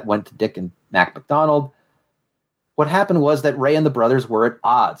 0.5% of that went to Dick and Mac McDonald. What happened was that Ray and the brothers were at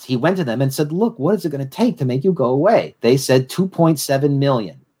odds. He went to them and said, look, what is it going to take to make you go away? They said $2.7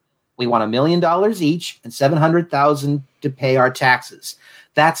 million. We want $1 million each and $700,000 to pay our taxes.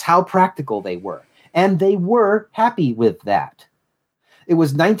 That's how practical they were. And they were happy with that. It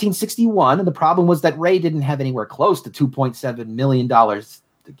was 1961, and the problem was that Ray didn't have anywhere close to $2.7 million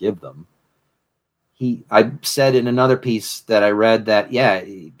to give them. I said in another piece that I read that,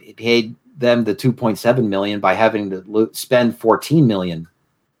 he paid them the $2.7 million by having to spend $14 million.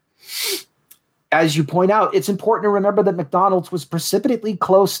 as you point out, it's important to remember that McDonald's was precipitously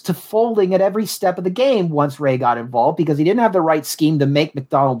close to folding at every step of the game once Ray got involved, because he didn't have the right scheme to make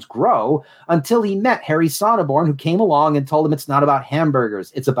McDonald's grow until he met Harry Sonneborn, who came along and told him it's not about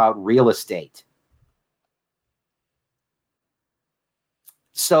hamburgers, it's about real estate.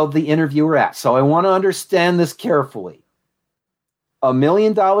 So the interviewer asked, so I want to understand this carefully. $1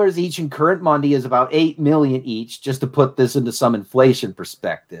 million each in current money is about $8 million each, just to put this into some inflation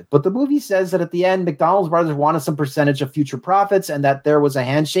perspective. But the movie says that at the end, McDonald's brothers wanted some percentage of future profits and that there was a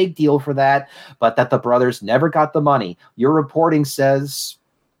handshake deal for that, but that the brothers never got the money. Your reporting says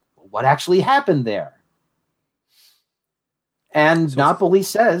what actually happened there. And Napoli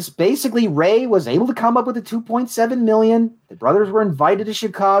says, basically, Ray was able to come up with the $2.7 million. The brothers were invited to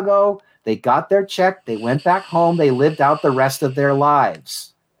Chicago. They got their check. They went back home. They lived out the rest of their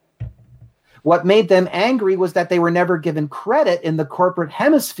lives. What made them angry was that they were never given credit in the corporate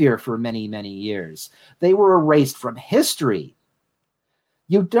hemisphere for many, many years. They were erased from history.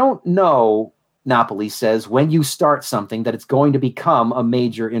 You don't know, Napoli says, when you start something that it's going to become a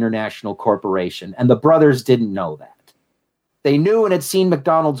major international corporation. And the brothers didn't know that. They knew and had seen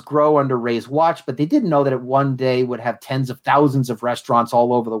McDonald's grow under Ray's watch, but they didn't know that it one day would have tens of thousands of restaurants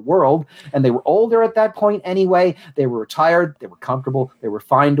all over the world. And they were older at that point anyway. They were retired. They were comfortable. They were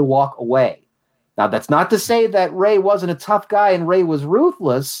fine to walk away. Now, that's not to say that Ray wasn't a tough guy and Ray was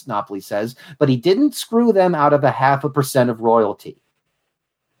ruthless, Napoli says, but he didn't screw them out of 0.5% of royalty.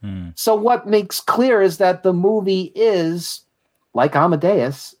 So what makes clear is that the movie is, like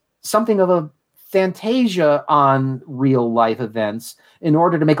Amadeus, something of a fantasia on real life events in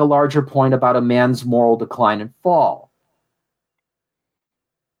order to make a larger point about a man's moral decline and fall.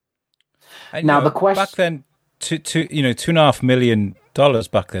 Now, the question back then, $2.5 million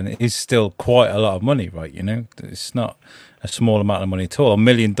back then is still quite a lot of money, right? You know, it's not a small amount of money at all. $1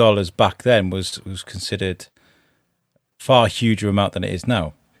 million back then was considered far huger amount than it is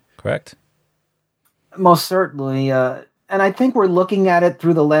now. Correct? Most certainly, and I think we're looking at it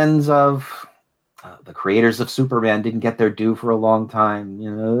through the lens of the creators of Superman didn't get their due for a long time.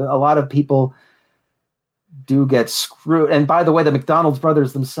 You know, a lot of people do get screwed. And by the way, the McDonald's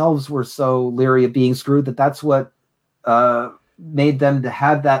brothers themselves were so leery of being screwed that that's what made them to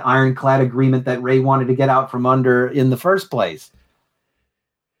have that ironclad agreement that Ray wanted to get out from under in the first place.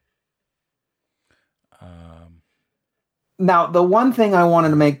 Now, the one thing I wanted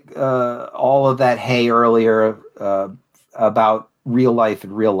to make all of that hay earlier about real life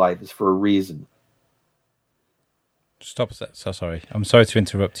and real life is for a reason. Stop. So sorry. I'm sorry to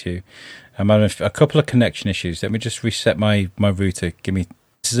interrupt you. I'm having a couple of connection issues. Let me just reset my router. This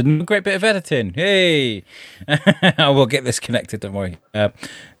is a great bit of editing. Hey, I will get this connected. Don't worry.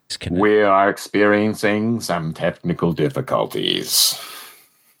 We are experiencing some technical difficulties.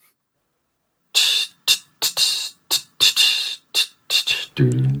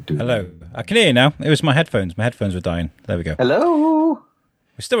 Hello. I can hear you now. It was my headphones. My headphones were dying. There we go. Hello.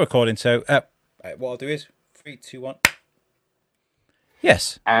 We're still recording. So what I'll do is 3, 2, 1.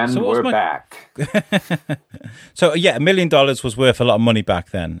 Yes. And so we're back. So, yeah, $1 million was worth a lot of money back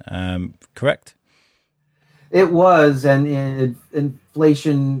then. Correct? It was. And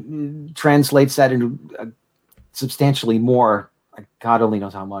inflation translates that into substantially more. God only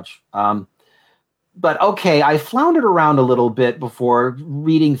knows how much. But okay, I floundered around a little bit before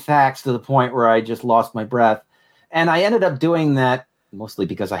reading facts to the point where I just lost my breath. And I ended up doing that mostly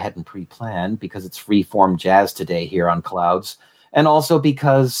because I hadn't pre-planned, because it's free-form jazz today here on Clouds, and also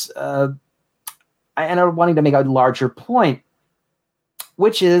because I ended up wanting to make a larger point,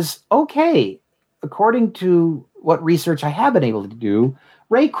 which is, okay, according to what research I have been able to do,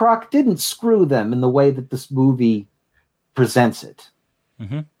 Ray Kroc didn't screw them in the way that this movie presents it.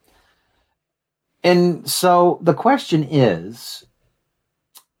 Mm-hmm. And so the question is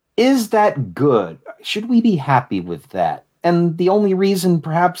that good? Should we be happy with that? And the only reason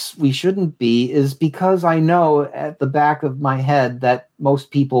perhaps we shouldn't be is because I know at the back of my head that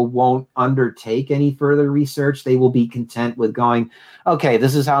most people won't undertake any further research. They will be content with going, okay,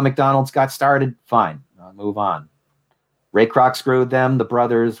 this is how McDonald's got started. Fine, I'll move on. Ray Kroc screwed them. The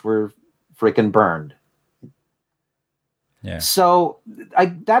brothers were freaking burned. Yeah. So I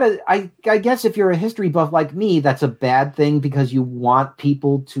guess if you're a history buff like me, that's a bad thing, because you want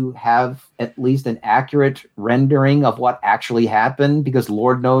people to have at least an accurate rendering of what actually happened, because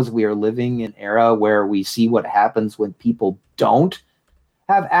Lord knows we are living in an era where we see what happens when people don't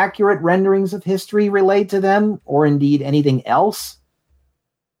have accurate renderings of history relayed to them, or indeed anything else.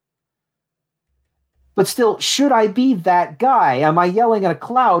 But still, should I be that guy? Am I yelling at a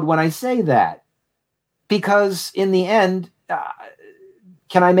cloud when I say that? Because in the end,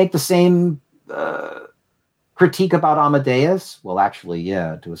 can I make the same critique about Amadeus? Well, actually,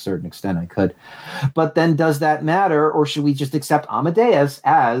 yeah, to a certain extent I could. But then does that matter, or should we just accept Amadeus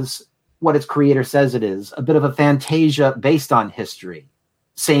as what its creator says it is, a bit of a fantasia based on history?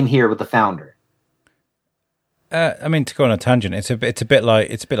 Same here with the founder. I mean, to go on a tangent, it's a bit like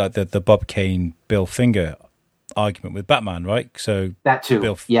the Bob Kane Bill Finger argument with Batman, right? So that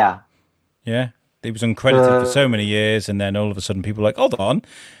too, yeah, he was uncredited for so many years, and then all of a sudden, people are like, hold on,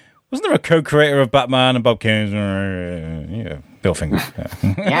 wasn't there a co-creator of Batman and Bob Kane? Bill Finger.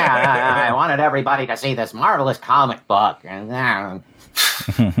 Yeah, I wanted everybody to see this marvelous comic book, and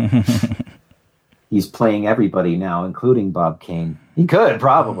he's playing everybody now, including Bob Kane. He could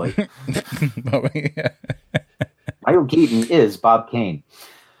probably. Michael Keaton is Bob Kane.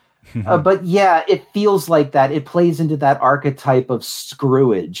 But yeah, it feels like that. It plays into that archetype of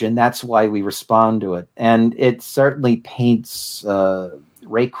screwage, and that's why we respond to it. And it certainly paints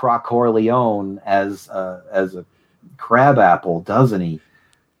Ray Kroc Corleone as a crabapple, doesn't he?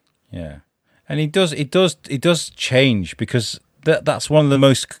 Yeah, and he does change, because that's one of the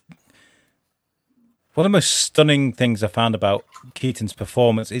most stunning things I found about Keaton's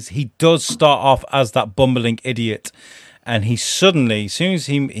performance is he does start off as that bumbling idiot, and he suddenly, as soon as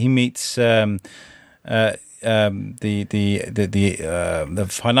he meets the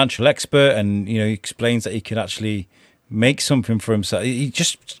financial expert, and he explains that he can actually make something for himself, he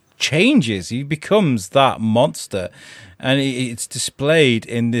just changes. He becomes that monster, and it's displayed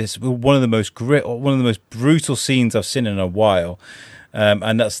in this one of the most brutal scenes I've seen in a while.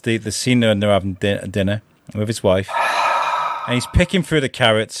 And that's the scene when they're having dinner with his wife, and he's picking through the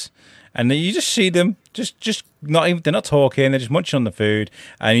carrots, and then you just see them just not even, they're not talking, they're just munching on the food,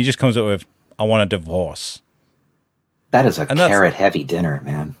 and he just comes up with, "I want a divorce." That is a carrot-heavy dinner,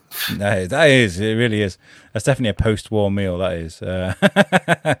 man. That is, it really is. That's definitely a post-war meal. That is,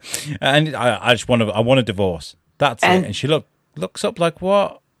 and I want a divorce. That's it. And she looks up like,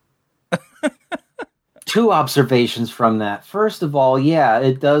 what? Two observations from that. First of all, yeah,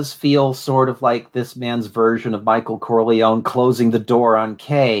 it does feel sort of like this man's version of Michael Corleone closing the door on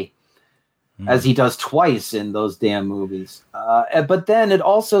Kay, as he does twice in those damn movies. But then it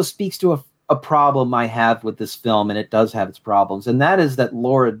also speaks to a problem I have with this film, and it does have its problems, and that is that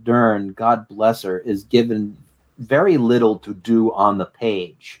Laura Dern, God bless her, is given very little to do on the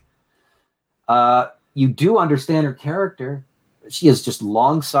page. You do understand her character. She is just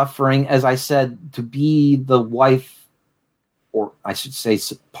long-suffering, as I said, to be the wife, or I should say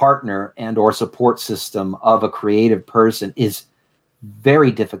partner and or support system of a creative person is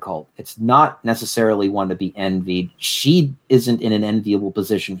very difficult. It's not necessarily one to be envied. She isn't in an enviable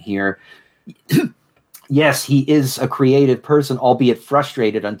position here. Yes, he is a creative person, albeit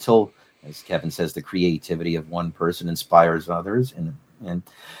frustrated until, as Kevin says, the creativity of one person inspires others.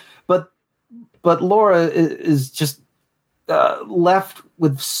 But Laura is just left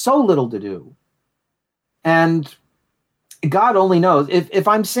with so little to do, and God only knows. If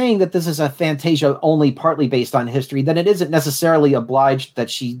I'm saying that this is a Fantasia only partly based on history, then it isn't necessarily obliged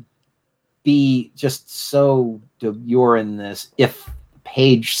that she be just so demure in this. If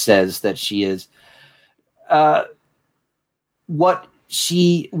Page says that she is, what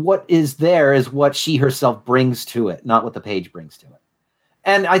is there is what she herself brings to it, not what the page brings to it.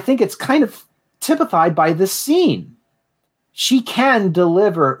 And I think it's kind of typified by this scene. She can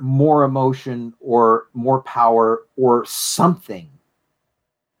deliver more emotion or more power or something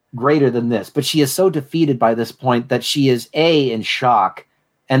greater than this, but she is so defeated by this point that she is in shock,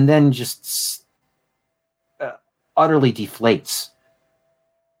 and then just utterly deflates.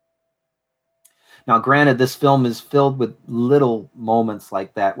 Now, granted, this film is filled with little moments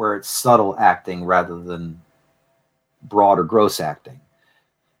like that where it's subtle acting rather than broad or gross acting.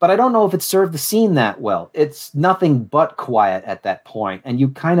 But I don't know if it served the scene that well. It's nothing but quiet at that point, and you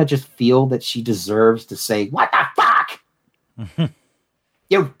kind of just feel that she deserves to say, "What the fuck?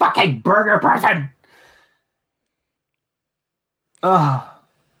 You fucking burger person!"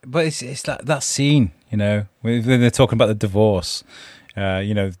 But it's like that scene, when they're talking about the divorce.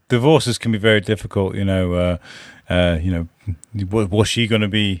 Divorces can be very difficult. Was she going to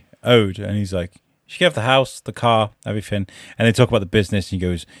be owed? And he's like, she gave the house, the car, everything. And they talk about the business, and he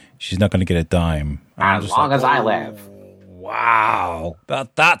goes, she's not going to get a dime. As long as I live. Wow.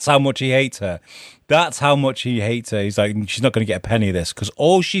 That's how much he hates her. That's how much he hates her. He's like, she's not going to get a penny of this, because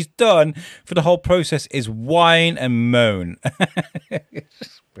all she's done for the whole process is whine and moan. It's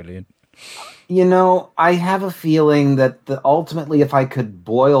just brilliant. I have a feeling that ultimately, if I could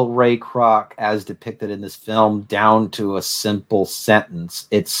boil Ray Kroc as depicted in this film down to a simple sentence,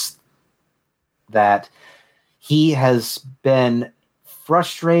 it's that he has been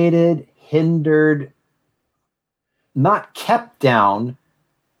frustrated, hindered, not kept down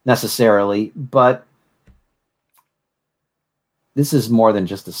necessarily, but this is more than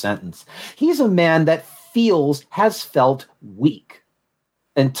just a sentence. He's a man that has felt weak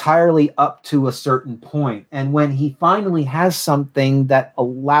entirely up to a certain point. And when he finally has something that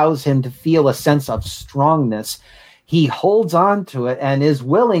allows him to feel a sense of strongness, he holds on to it and is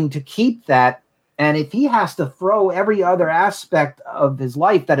willing to keep that. And if he has to throw every other aspect of his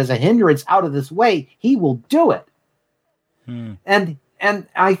life that is a hindrance out of this way, he will do it. And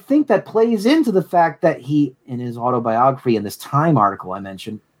I think that plays into the fact that he, in his autobiography, in this Time article I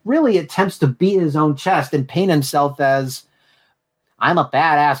mentioned, really attempts to beat his own chest and paint himself as, I'm a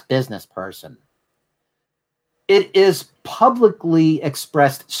badass business person. It is publicly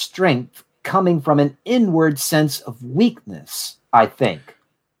expressed strength coming from an inward sense of weakness, I think,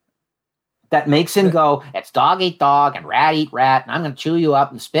 that makes him go, it's dog eat dog and rat eat rat, and I'm going to chew you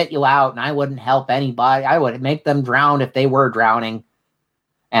up and spit you out, and I wouldn't help anybody. I would make them drown if they were drowning.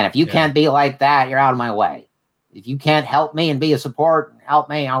 And if you can't be like that, you're out of my way. If you can't help me and be a support, help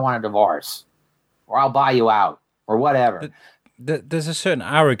me, I want a divorce. Or I'll buy you out. Or whatever. There's a certain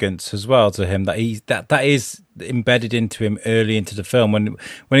arrogance as well to him that is embedded into him early into the film when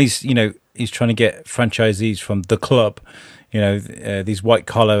he's he's trying to get franchisees from the club, these white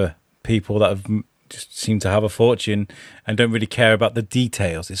collar people that have just seem to have a fortune and don't really care about the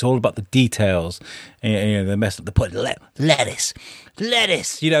details. It's all about the details. And, they mess up. They put lettuce. And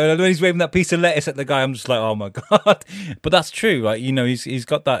when he's waving that piece of lettuce at the guy, I'm just like, oh my god. But that's true. Like he's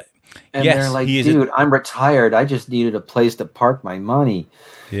got that. And they're like, dude, I'm retired. I just needed a place to park my money.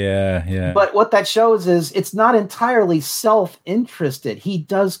 Yeah. But what that shows is it's not entirely self-interested. He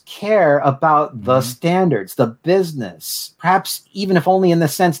does care about the standards, the business, perhaps even if only in the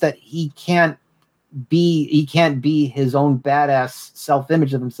sense that he can't be his own badass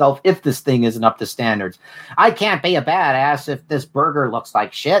self-image of himself if this thing isn't up to standards. I can't be a badass if this burger looks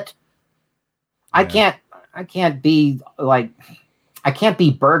like shit. Yeah. I can't be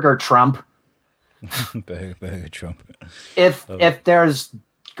Burger Trump. Burger Trump. If there's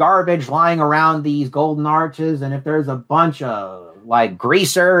garbage lying around these golden arches, and if there's a bunch of like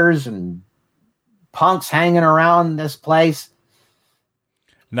greasers and punks hanging around this place.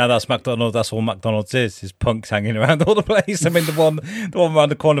 Now that's McDonald's. That's all McDonald's is punks hanging around all the place. I mean, the one around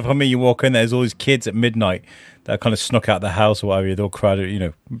the corner from me, you walk in, there's all these kids at midnight that kind of snuck out the house or whatever. They're all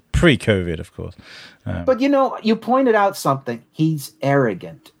crowded, pre-COVID, of course. But you pointed out something. He's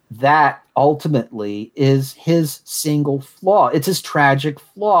arrogant. That ultimately is his single flaw. It's his tragic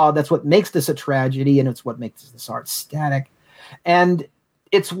flaw. That's what makes this a tragedy, and it's what makes this art static. And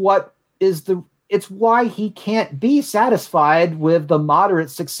it's why he can't be satisfied with the moderate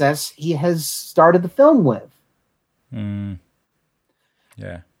success he has started the film with.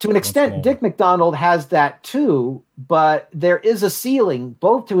 Yeah. To an extent, Dick McDonald has that too, but there is a ceiling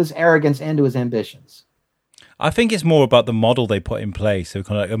both to his arrogance and to his ambitions. I think it's more about the model they put in place. So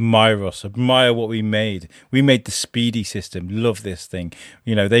kind of like admire us, admire what we made. We made the Speedy system. Love this thing.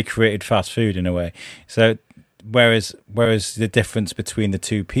 They created fast food in a way. So whereas the difference between the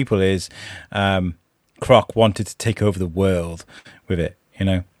two people is Kroc wanted to take over the world with it.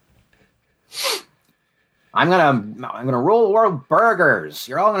 I'm gonna rule the world with burgers.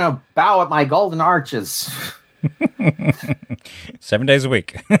 You're all gonna bow at my golden arches. 7 days a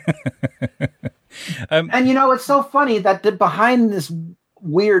week. And it's so funny that behind this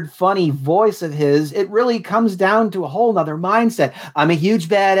weird, funny voice of his, it really comes down to a whole nother mindset. I'm a huge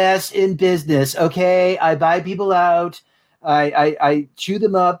badass in business. Okay, I buy people out. I chew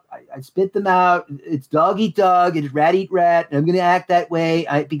them up. I spit them out. It's dog eat dog. It's rat eat rat. And I'm going to act that way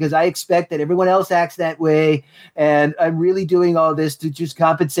because I expect that everyone else acts that way. And I'm really doing all this to just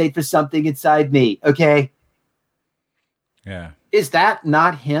compensate for something inside me. Okay. Yeah. Is that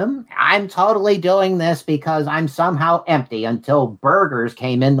not him? I'm totally doing this because I'm somehow empty until burgers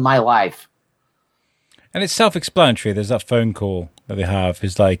came into my life. And it's self-explanatory. There's that phone call that they have.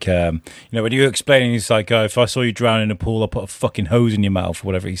 It's like, when you're explaining, it's like, if I saw you drown in a pool, I'll put a fucking hose in your mouth or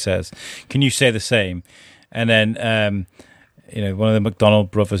whatever he says. Can you say the same? And then, one of the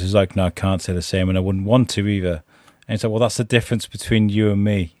McDonald brothers is like, no, I can't say the same, and I wouldn't want to either. And it's like, well, that's the difference between you and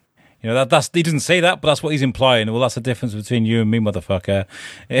me. That's he doesn't say that, but that's what he's implying. Well, that's the difference between you and me, motherfucker.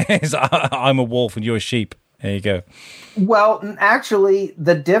 I'm a wolf and you're a sheep. There you go. Well, actually,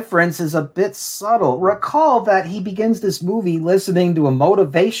 the difference is a bit subtle. Recall that he begins this movie listening to a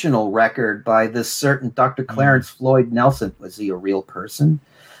motivational record by this certain Dr. Clarence Floyd Nelson. Was he a real person?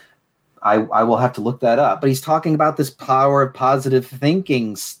 I will have to look that up. But he's talking about this power of positive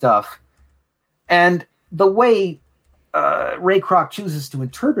thinking stuff. And the way Ray Kroc chooses to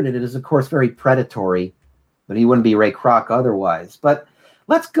interpret it is, of course, very predatory, but he wouldn't be Ray Kroc otherwise. But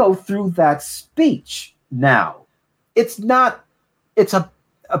let's go through that speech now.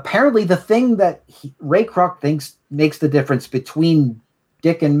 Apparently the thing that Ray Kroc thinks makes the difference between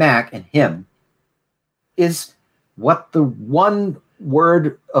Dick and Mac and him is what the one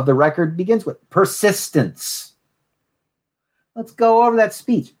word of the record begins with: persistence. Let's go over that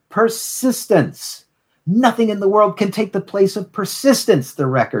speech. Persistence. Nothing in the world can take the place of persistence, the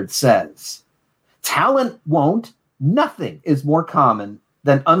record says. Talent won't. Nothing is more common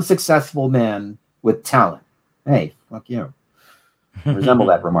than unsuccessful man with talent. Hey, fuck you. Resemble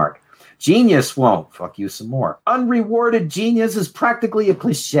that remark. Genius won't. Fuck you some more. Unrewarded genius is practically a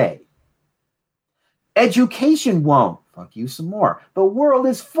cliche. Education won't. Fuck you some more. The world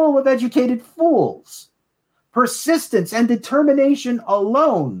is full of educated fools. Persistence and determination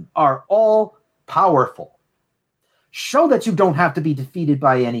alone are all powerful. Show that you don't have to be defeated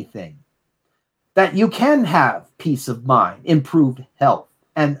by anything. That you can have peace of mind, improved health,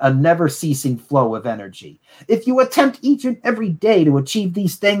 and a never-ceasing flow of energy. If you attempt each and every day to achieve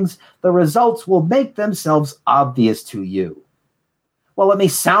these things, the results will make themselves obvious to you. While it may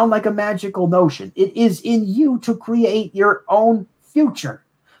sound like a magical notion, it is in you to create your own future.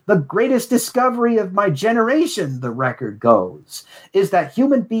 The greatest discovery of my generation, the record goes, is that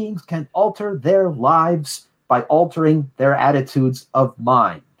human beings can alter their lives by altering their attitudes of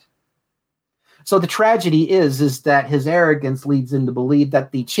mind. So the tragedy is that his arrogance leads him to believe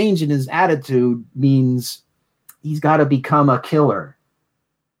that the change in his attitude means he's got to become a killer.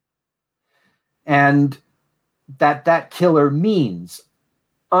 And that killer means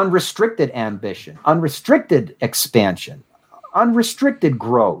unrestricted ambition, unrestricted expansion, unrestricted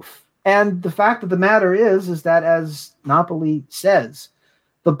growth. And the fact of the matter is that, as Napoli says,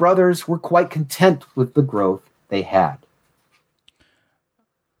 the brothers were quite content with the growth they had.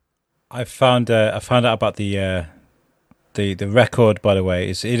 I found out about the record, by the way.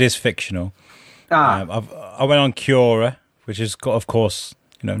 It is fictional. I went on Quora, which is, of course,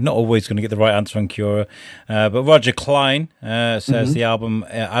 not always going to get the right answer on Quora. But Roger Klein says the album,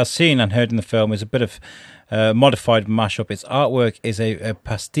 as seen and heard in the film, is a bit of modified mashup. Its artwork is a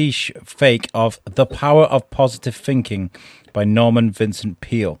pastiche fake of The Power of Positive Thinking by Norman Vincent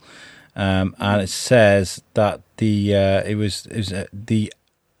Peale. And it says that the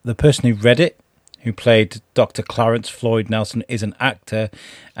person who read it, who played Dr. Clarence Floyd Nelson, is an actor,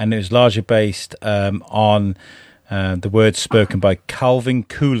 and it was largely based on the words spoken by Calvin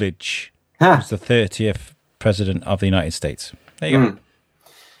Coolidge, who's the 30th president of the United States. There you go.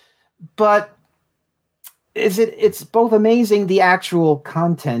 But it's both amazing, the actual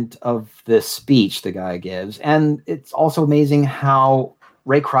content of this speech the guy gives, and it's also amazing how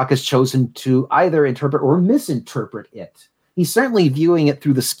Ray Kroc has chosen to either interpret or misinterpret it. He's certainly viewing it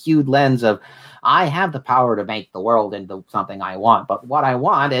through the skewed lens of, I have the power to make the world into something I want, but what I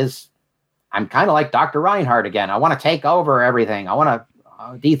want is, I'm kind of like Dr. Reinhardt again. I want to take over everything. I want to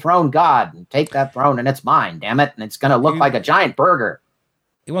dethrone God and take that throne, and it's mine, damn it, and it's going to look like a giant burger.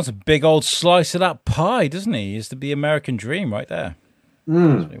 He wants a big old slice of that pie, doesn't he? It's the American dream right there.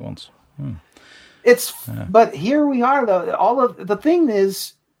 That's what he wants. But here we are, though. All of the thing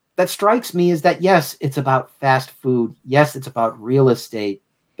is, that strikes me is that, yes, it's about fast food. Yes, it's about real estate.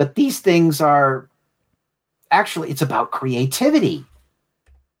 But these things are actually, it's about creativity.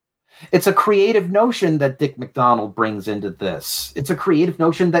 It's a creative notion that Dick McDonald brings into this. It's a creative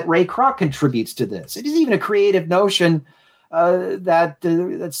notion that Ray Kroc contributes to this. It is even a creative notion that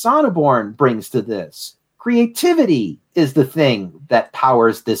Sonneborn brings to this. Creativity is the thing that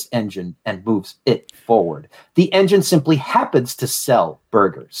powers this engine and moves it forward. The engine simply happens to sell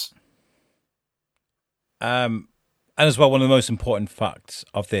burgers. And as well, one of the most important facts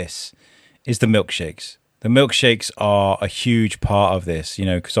of this is the milkshakes. The milkshakes are a huge part of this,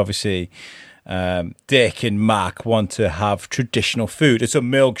 because obviously Dick and Mac want to have traditional food. It's a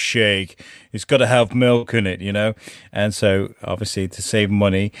milkshake. It's got to have milk in it, And so, obviously, to save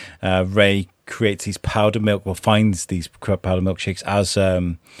money, Ray creates these powdered milk, or finds these powdered milkshakes as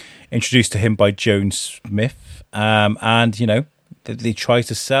introduced to him by Joan Smith. And, they try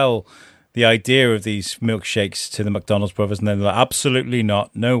to sell the idea of these milkshakes to the McDonald's brothers, and they're like, absolutely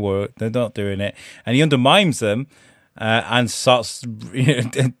not. No word. They're not doing it. And he undermines them and starts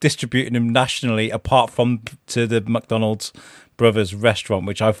distributing them nationally, apart from to the McDonald's brothers restaurant,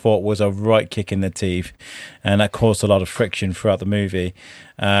 which I thought was a right kick in the teeth. And that caused a lot of friction throughout the movie.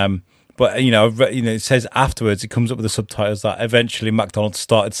 But, it says afterwards, it comes up with the subtitles that eventually McDonald's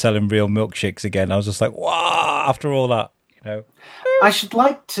started selling real milkshakes again. I was just like, wow, after all that, I should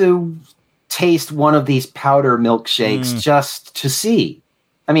like to taste one of these powder milkshakes just to see.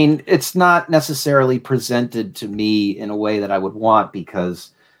 I mean, it's not necessarily presented to me in a way that I would want because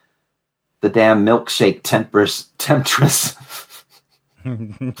the damn milkshake temptress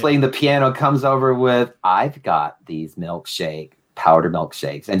playing the piano comes over with, I've got these powder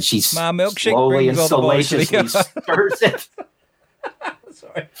milkshakes. And she slowly and salaciously stirs it.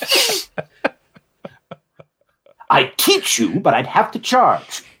 Sorry. I'd teach you, but I'd have to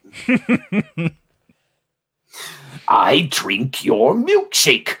charge. I drink your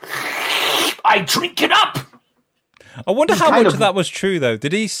milkshake. I drink it up. I wonder how much of that was true, though.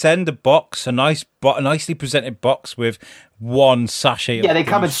 Did he send a box, a nicely presented box with one sachet? Yeah, they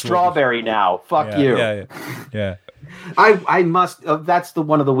come in strawberry now. Fuck you. Yeah. I must. That's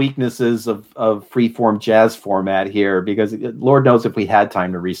one of the weaknesses of freeform jazz format here, because Lord knows if we had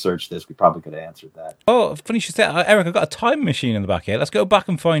time to research this, we probably could have answered that. Oh, funny you should say, Eric. I've got a time machine in the back here. Let's go back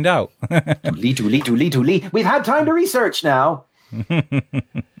and find out. Lee. We've had time to research now.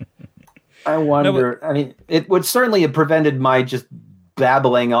 I wonder. I mean, it would certainly have prevented my just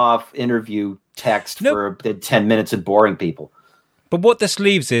babbling off interview text for 10 minutes and boring people. But what this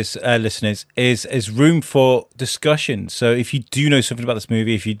leaves is, listeners, is room for discussion. So if you do know something about this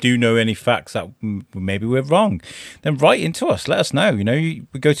movie, if you do know any facts that maybe we're wrong, then write into us. Let us know. We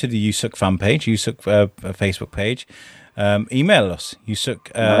go to the USUK fan page, USUK Facebook page. Email us.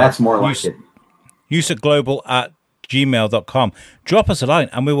 USUK. That's more like it. USUKglobal@gmail.com. Drop us a line,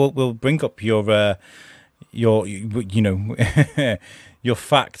 and we'll bring up your your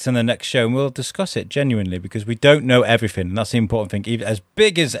facts in the next show, and we'll discuss it genuinely, because we don't know everything, and that's the important thing. Even as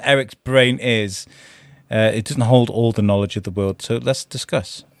big as Eric's brain is, it doesn't hold all the knowledge of the world. So let's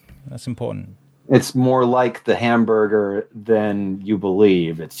discuss. That's important. It's more like the hamburger than you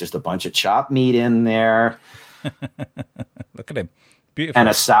believe. It's just a bunch of chopped meat in there. Look at him. Beautiful. And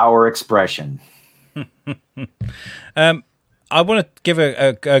a sour expression. I want to give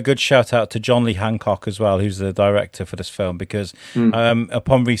a good shout out to John Lee Hancock as well, who's the director for this film, because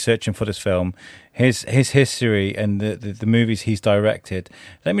upon researching for this film, his history and the movies he's directed.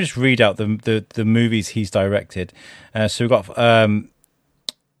 Let me just read out the movies he's directed. So we've got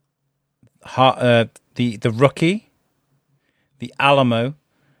the Rookie, The Alamo,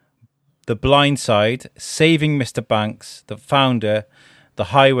 The Blind Side, Saving Mr. Banks, The Founder, The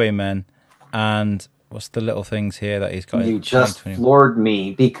Highwaymen, and what's the little things here that he's got? You just floored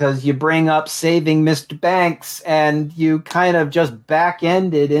me, because you bring up Saving Mr. Banks and you kind of just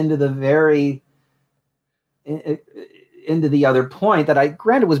back-ended into the other point that I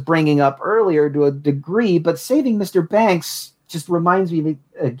granted was bringing up earlier to a degree, but Saving Mr. Banks just reminds me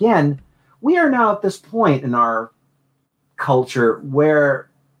again, we are now at this point in our culture where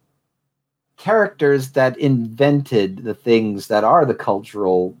characters that invented the things that are the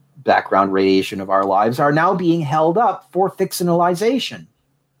cultural background radiation of our lives are now being held up for fictionalization.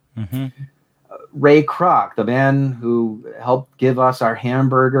 Mm-hmm. Ray Kroc, the man who helped give us our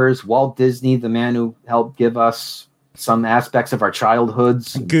hamburgers. Walt Disney, the man who helped give us some aspects of our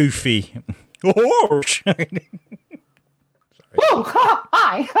childhoods. Goofy. Oh,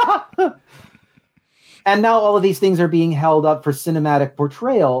 hi. And now all of these things are being held up for cinematic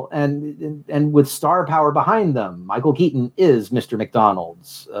portrayal, and with star power behind them. Michael Keaton is Mr.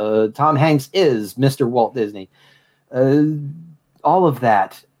 McDonald's. Tom Hanks is Mr. Walt Disney. All of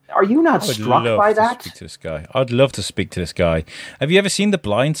that. Are you not struck by that? Speak to this guy. I'd love to speak to this guy. Have you ever seen The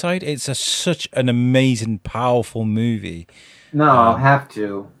Blind Side? It's such an amazing, powerful movie. No, I'll have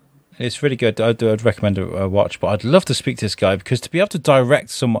to. It's really good. I'd recommend a watch, but I'd love to speak to this guy, because to be able to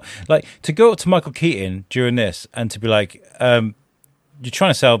direct someone, like to go up to Michael Keaton during this and to be like, you're trying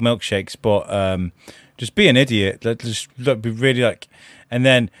to sell milkshakes, but just be an idiot. Just be really like, and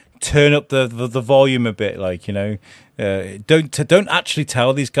then turn up the volume a bit, like, don't actually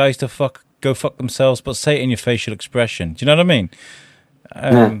tell these guys to go fuck themselves, but say it in your facial expression. Do you know what I mean?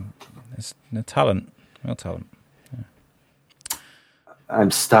 It's talent, real talent. I'm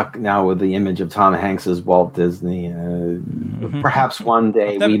stuck now with the image of Tom Hanks as Walt Disney. Perhaps one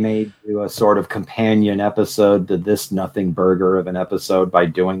day we may do a sort of companion episode to this nothing burger of an episode by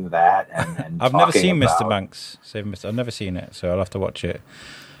doing that. And I've never seen Mr. Banks. I've never seen it, so I'll have to watch it.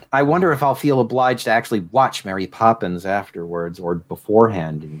 I wonder if I'll feel obliged to actually watch Mary Poppins afterwards, or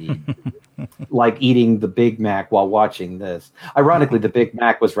beforehand, indeed. Like eating the Big Mac while watching this. Ironically, the Big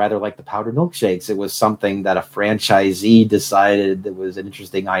Mac was rather like the powdered milkshakes. It was something that a franchisee decided that was an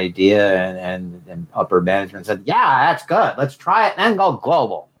interesting idea, and upper management said, yeah, that's good. Let's try it and then go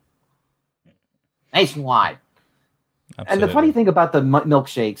global. Nationwide. Absolutely. And the funny thing about the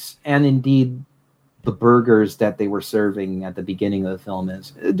milkshakes, and indeed the burgers that they were serving at the beginning of the film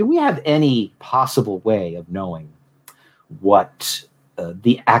is. Do we have any possible way of knowing what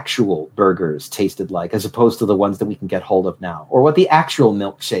the actual burgers tasted like, as opposed to the ones that we can get hold of now, or what the actual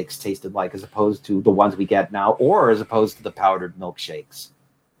milkshakes tasted like, as opposed to the ones we get now, or as opposed to the powdered milkshakes?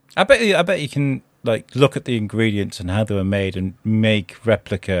 I bet you can like look at the ingredients and how they were made and make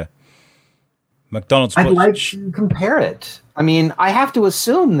replica McDonald's. I'd like to compare it. I mean, I have to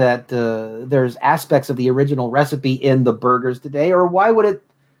assume that there's aspects of the original recipe in the burgers today, or why would?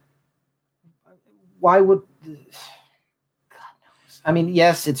 I mean,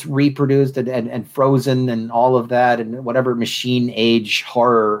 yes, it's reproduced and frozen and all of that, and whatever machine age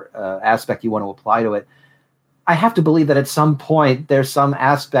horror aspect you want to apply to it. I have to believe that at some point there's some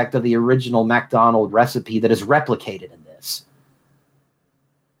aspect of the original McDonald recipe that is replicated in this.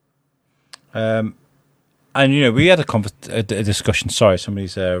 And we had a discussion. Sorry,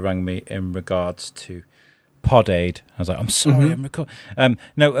 somebody's rang me in regards to Pod Aid. I was like, I'm sorry, I'm recording.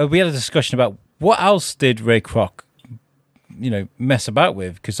 We had a discussion about what else did Ray Kroc mess about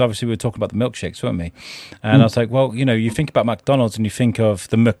with, because obviously we were talking about the milkshakes, weren't we? And I was like, well, you think about McDonald's and you think of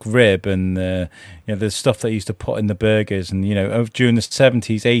the McRib and the stuff they used to put in the burgers, and during the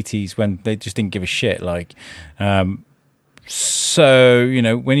 70s, 80s when they just didn't give a shit. So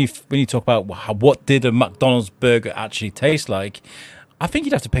when you talk about what did a McDonald's burger actually taste like, I think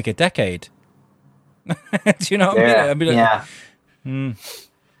you'd have to pick a decade. Do you know what I mean? Yeah. In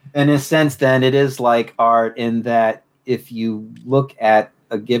a sense, then it is like art in that if you look at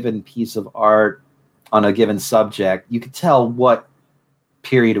a given piece of art on a given subject, you could tell what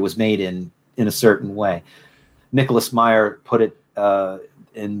period it was made in a certain way. Nicholas Meyer put it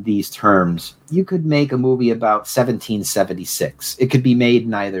in these terms. You could make a movie about 1776. It could be made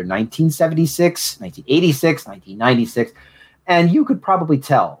in either 1976, 1986, 1996, and you could probably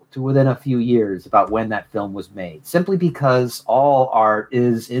tell to within a few years about when that film was made, simply because all art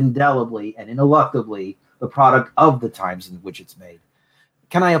is indelibly and ineluctably the product of the times in which it's made.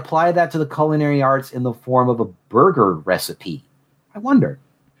 Can I apply that to the culinary arts in the form of a burger recipe? I wonder.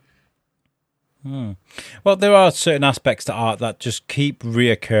 Well, there are certain aspects to art that just keep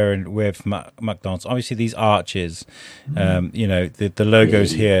reoccurring with McDonald's. Obviously, these arches, the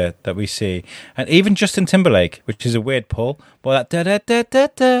logos here that we see, and even Justin Timberlake, which is a weird pull, but that da da da da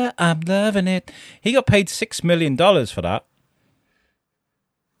da, I'm loving it. He got paid $6 million for that,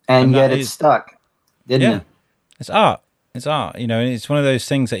 and yet it's stuck, didn't it? It's art. It's art. And it's one of those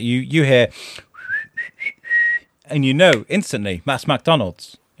things that you hear, and instantly that's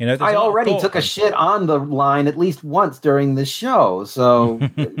McDonald's. I already took a shit on the line at least once during the show. So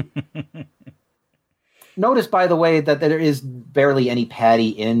notice, by the way, that there is barely any patty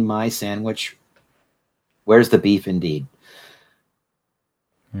in my sandwich. Where's the beef indeed?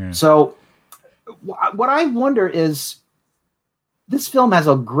 Yeah. So what I wonder is, this film has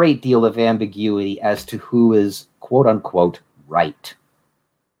a great deal of ambiguity as to who is quote unquote right,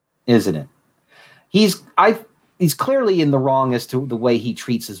 isn't it? He's clearly in the wrong as to the way he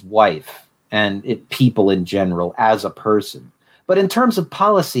treats his wife and people in general as a person. But in terms of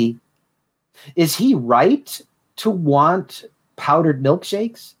policy, is he right to want powdered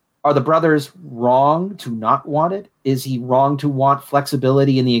milkshakes? Are the brothers wrong to not want it? Is he wrong to want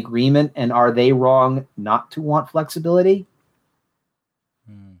flexibility in the agreement? And are they wrong not to want flexibility?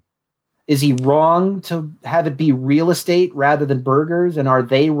 Is he wrong to have it be real estate rather than burgers? And are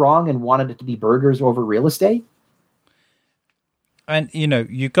they wrong and wanted it to be burgers over real estate? And,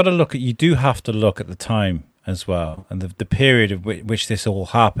 you've got to you do have to look at the time as well, and the period of which this all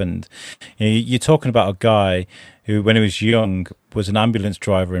happened. You're talking about a guy who, when he was young, was an ambulance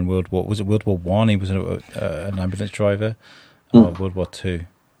driver in World War One? He was an ambulance driver, or World War Two.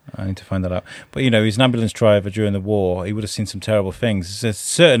 I need to find that out. But, he's an ambulance driver during the war. He would have seen some terrible things. There's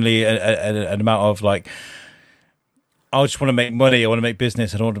certainly an amount of I just want to make money. I want to make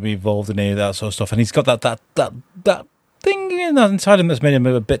business. I don't want to be involved in any of that sort of stuff. And he's got that thing inside him that's made him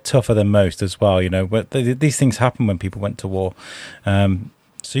a bit tougher than most as well. But these things happen when people went to war.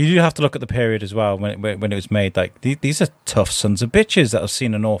 So you do have to look at the period as well when it was made. These are tough sons of bitches that have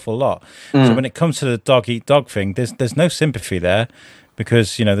seen an awful lot. So when it comes to the dog eat dog thing, there's no sympathy there,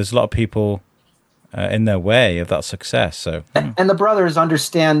 because there's a lot of people in their way of that success. So and the brothers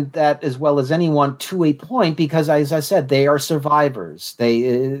understand that as well as anyone to a point, because, as I said, they are survivors.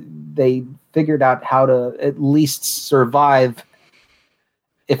 They figured out how to at least survive,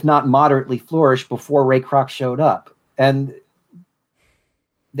 if not moderately flourish, before Ray Kroc showed up. And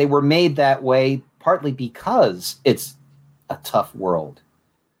they were made that way partly because it's a tough world,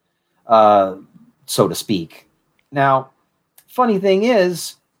 so to speak. Now, funny thing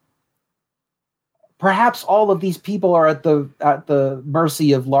is, Perhaps all of these people are at the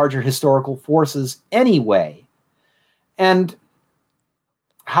mercy of larger historical forces anyway. And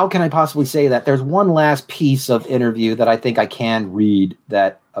how can I possibly say that? There's one last piece of interview that I think I can read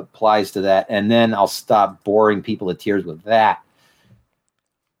that applies to that, and then I'll stop boring people to tears with that.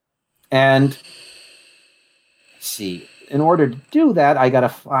 And let's see, in order to do that, I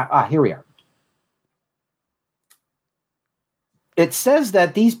gotta here we are. It says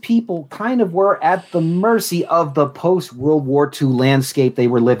that these people kind of were at the mercy of the post-World War II landscape they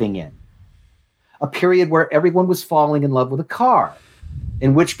were living in. A period where everyone was falling in love with a car,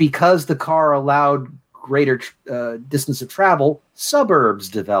 in which, because the car allowed greater distance of travel, suburbs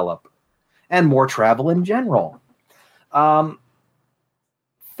develop, and more travel in general.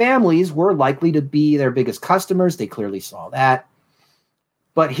 Families were likely to be their biggest customers. They clearly saw that.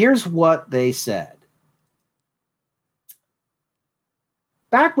 But here's what they said.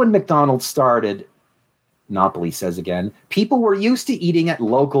 Back when McDonald's started, Napoli says again, people were used to eating at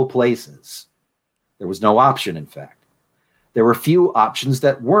local places. There was no option, in fact. There were few options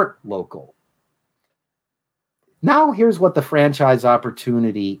that weren't local. Now here's what the franchise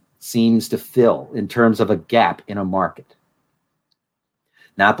opportunity seems to fill in terms of a gap in a market.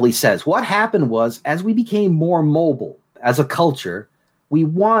 Napoli says, what happened was, as we became more mobile as a culture, we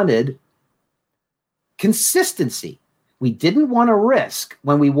wanted consistency. We didn't want to risk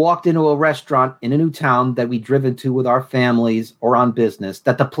when we walked into a restaurant in a new town that we'd driven to with our families or on business,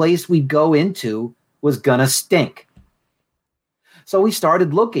 that the place we'd go into was gonna stink. So we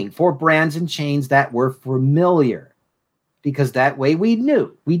started looking for brands and chains that were familiar, because that way we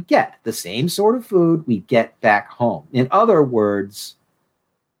knew we'd get the same sort of food we'd get back home. In other words,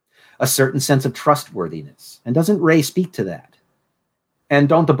 a certain sense of trustworthiness. And doesn't Ray speak to that? And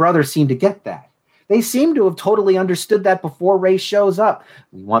don't the brothers seem to get that? They seem to have totally understood that before Ray shows up.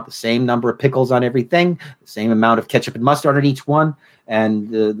 We want the same number of pickles on everything, the same amount of ketchup and mustard on each one, and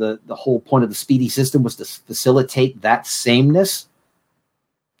the whole point of the Speedy system was to facilitate that sameness.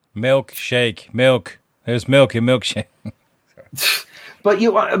 Milkshake, milk. There's milk in milkshake.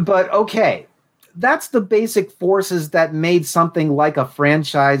 But okay, that's the basic forces that made something like a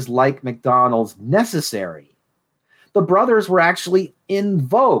franchise like McDonald's necessary. The brothers were actually in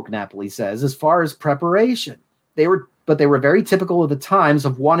vogue, Napoli says, as far as preparation. They were very typical of the times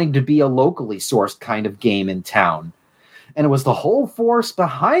of wanting to be a locally sourced kind of game in town. And it was the whole force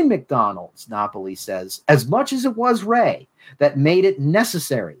behind McDonald's, Napoli says, as much as it was Ray, that made it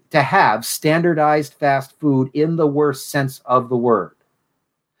necessary to have standardized fast food in the worst sense of the word.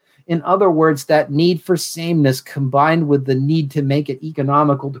 In other words, that need for sameness combined with the need to make it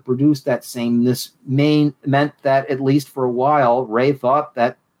economical to produce that sameness meant that, at least for a while, Ray thought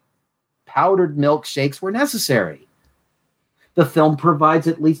that powdered milkshakes were necessary. The film provides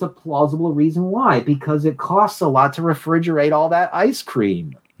at least a plausible reason why, because it costs a lot to refrigerate all that ice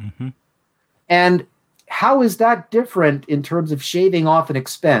cream. Mm-hmm. And how is that different in terms of shaving off an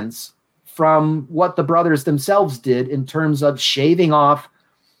expense from what the brothers themselves did in terms of shaving off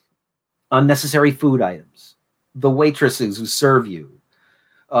unnecessary food items, the waitresses who serve you,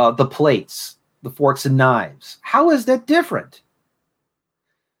 the plates, the forks and knives? How is that different?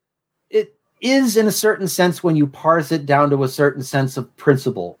 It is, in a certain sense, when you parse it down to a certain sense of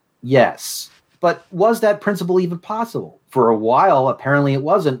principle, yes. But was that principle even possible? For a while, apparently it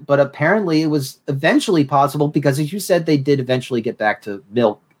wasn't, but apparently it was eventually possible because, as you said, they did eventually get back to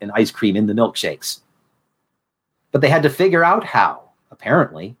milk and ice cream in the milkshakes. But they had to figure out how,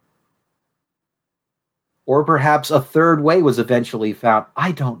 apparently. Or perhaps a third way was eventually found.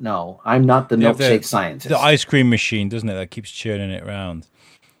 I don't know. I'm not the milkshake scientist. The ice cream machine, doesn't it? That keeps churning it around.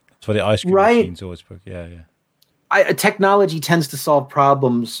 That's why the ice cream machine's always... Yeah. Technology tends to solve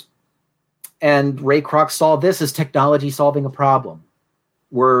problems, and Ray Kroc saw this as technology solving a problem.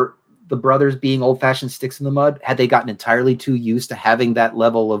 Were the brothers being old-fashioned sticks in the mud? Had they gotten entirely too used to having that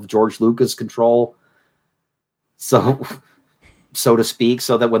level of George Lucas control? So to speak,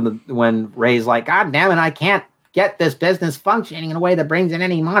 so that when Ray's like, God damn it, I can't get this business functioning in a way that brings in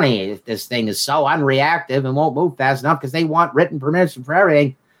any money. This thing is so unreactive and won't move fast enough because they want written permission for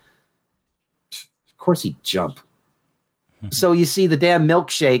everything. Of course he'd jump. So you see, the damn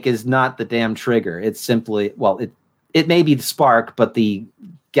milkshake is not the damn trigger. It's simply, well, it may be the spark, but the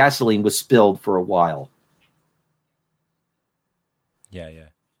gasoline was spilled for a while. Yeah.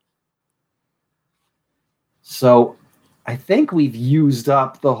 So I think we've used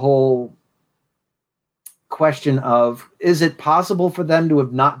up the whole question of, is it possible for them to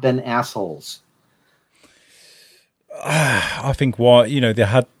have not been assholes? I think one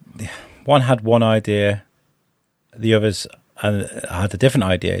had one idea, the others had a different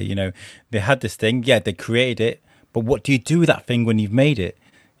idea. You know, they had this thing, yeah, they created it, but what do you do with that thing when you've made it?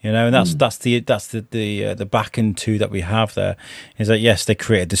 You know, and that's the back end two that we have there. Is that yes, they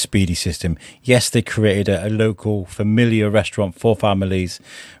created the Speedy system. Yes, they created a local familiar restaurant for families,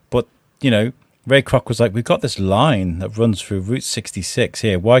 but you know, Ray Kroc was like, we've got this line that runs through Route 66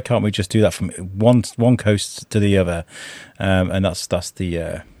 here. Why can't we just do that from one coast to the other? And that's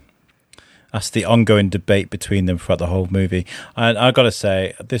the ongoing debate between them throughout the whole movie. And I got to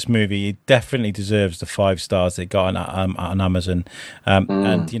say, this movie definitely deserves the 5 stars it got on Amazon.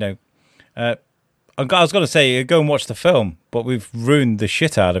 And, you know, I was going to say, go and watch the film, but we've ruined the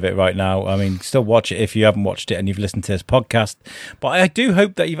shit out of it right now. I mean, still watch it if you haven't watched it and you've listened to this podcast. But I do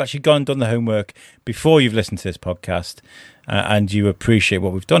hope that you've actually gone and done the homework before you've listened to this podcast and you appreciate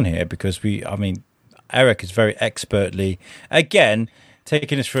what we've done here, because Eric is very expertly, again,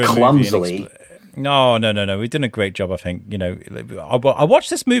 taking us through a clumsily. Movie. No. We've done a great job, I think. You know, I watched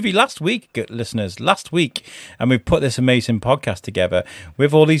this movie last week, listeners, and we've put this amazing podcast together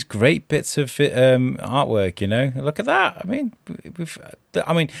with all these great bits of artwork. You know, look at that. I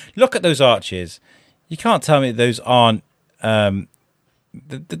mean, look at those arches. You can't tell me those aren't.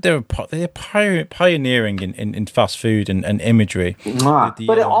 They're pioneering in fast food and imagery. But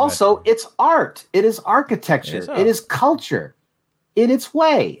it's art. It is architecture. It is culture. In its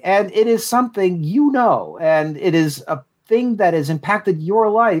way, and it is something and it is a thing that has impacted your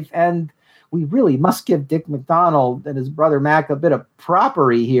life, and we really must give Dick McDonald and his brother Mac a bit of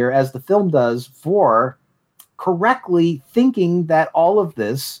propery here, as the film does, for correctly thinking that all of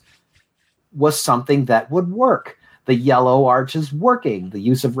this was something that would work. The yellow arches working, the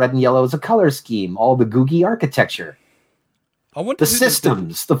use of red and yellow as a color scheme, all the Googie architecture. The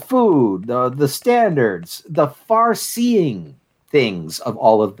systems, the food, the standards, the far-seeing things of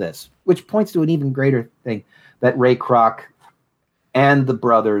all of this, which points to an even greater thing that Ray Kroc and the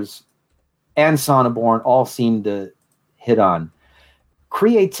brothers and Sonneborn all seem to hit on.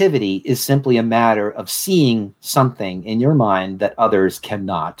 Creativity is simply a matter of seeing something in your mind that others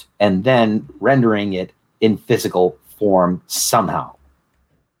cannot, and then rendering it in physical form somehow.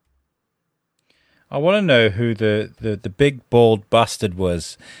 I want to know who the big bald bastard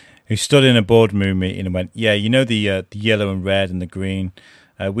was who stood in a boardroom meeting and went, yeah, you know, the yellow and red and the green,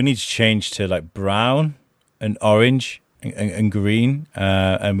 we need to change to like brown and orange and green,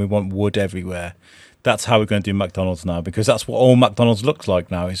 and we want wood everywhere. That's how we're going to do McDonald's now, because that's what all McDonald's looks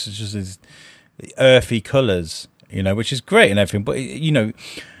like now. It's just these earthy colours, you know, which is great and everything. But, you know,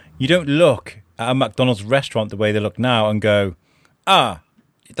 you don't look at a McDonald's restaurant the way they look now and go,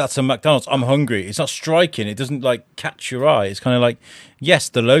 that's a McDonald's, I'm hungry. It's not striking. It doesn't like catch your eye. It's kind of like, yes,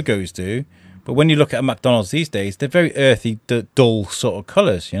 the logos do, but when you look at a McDonald's these days, they're very earthy, dull sort of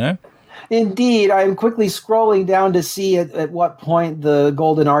colours, you know? Indeed. I'm quickly scrolling down to see at what point the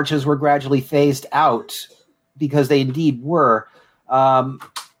golden arches were gradually phased out, because they indeed were. But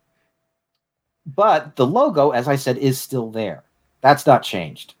the logo, as I said, is still there. That's not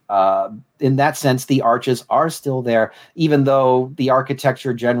changed. In that sense, the arches are still there, even though the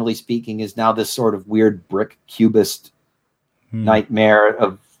architecture, generally speaking, is now this sort of weird brick cubist nightmare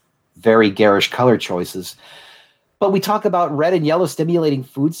of very garish color choices. But we talk about red and yellow stimulating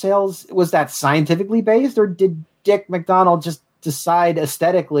food sales. Was that scientifically based, or did Dick McDonald just decide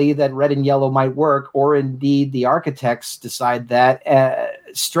aesthetically that red and yellow might work, or indeed the architects decide that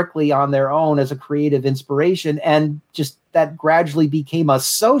strictly on their own as a creative inspiration, and just that gradually became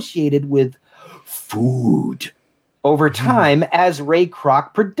associated with food over time, as Ray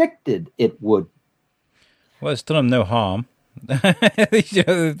Kroc predicted it would? Well, it's done them no harm. You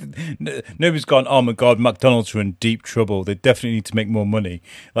know, nobody's gone, oh my god, McDonald's are in deep trouble, they definitely need to make more money.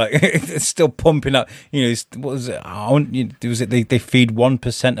 Like, it's still pumping up, you know. What was it? They feed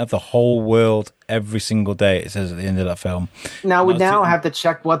 1% of the whole world every single day, it says at the end of that film. Now we have to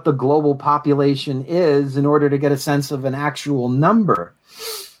check what the global population is in order to get a sense of an actual number,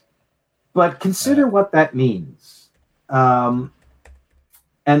 but consider what that means. An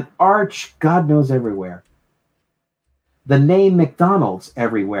arch, God knows, everywhere. The name McDonald's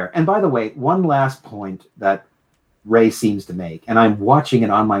everywhere. And by the way, one last point that Ray seems to make, and I'm watching it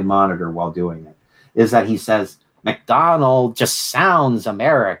on my monitor while doing it, is that he says, McDonald just sounds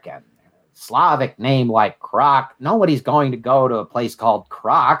American. Slavic name like Kroc. Nobody's going to go to a place called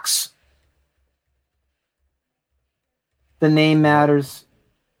Croc's. The name matters.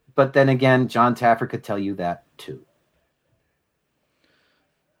 But then again, John Taffer could tell you that too.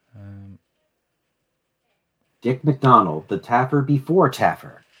 Dick McDonald, the Taffer before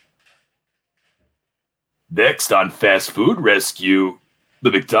Taffer. Next on Fast Food Rescue, The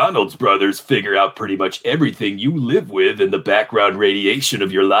McDonald's brothers figure out pretty much everything you live with in the background radiation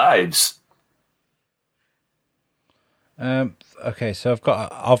of your lives. Okay, so I've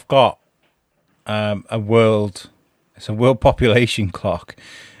got a world. It's a world population clock,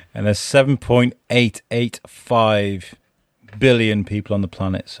 and there's 7.885 billion people on the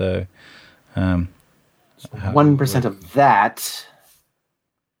planet. So, 1% of that.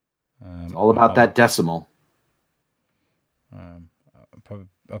 It's all about that decimal.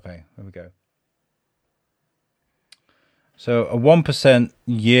 Okay, there we go. So a 1%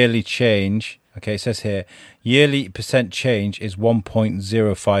 yearly change. Okay, it says here, yearly percent change is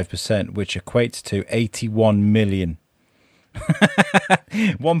 1.05%, which equates to 81 million.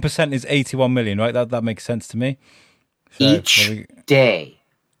 1% is 81 million, right? That makes sense to me. So, each day,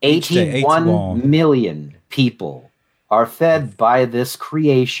 81 million people are fed by this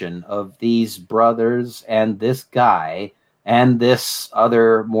creation of these brothers and this guy and this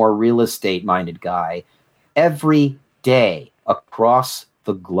other more real estate minded guy every day across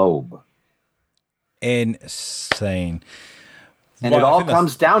the globe. Insane. And it all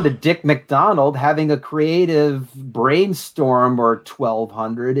comes down to Dick McDonald having a creative brainstorm or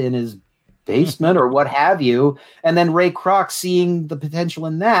 1200 in his basement or what have you, and then Ray Kroc seeing the potential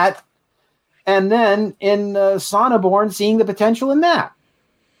in that, and then in Sonneborn seeing the potential in that.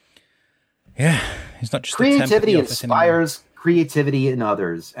 Yeah, it's not just creativity inspires creativity in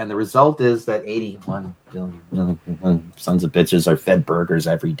others, and the result is that 81 billion sons of bitches are fed burgers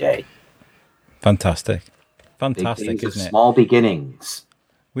every day. Fantastic, isn't it? Small beginnings.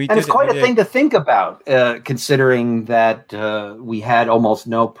 And it's quite a thing to think about, considering that we had almost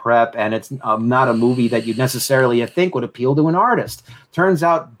no prep, and it's not a movie that you necessarily think would appeal to an artist. Turns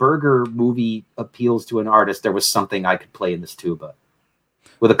out Burger movie appeals to an artist. There was something I could play in this tuba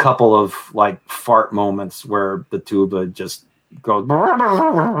with a couple of like fart moments where the tuba just goes. But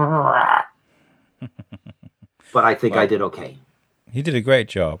I think I did okay. You did a great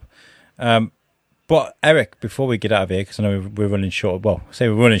job. But Eric, before we get out of here, because I know we're running short. Well, say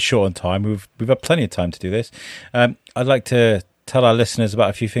we're running short on time. We've had plenty of time to do this. I'd like to tell our listeners about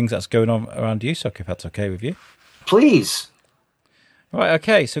a few things that's going on around USOC, if that's okay with you. Please. Right.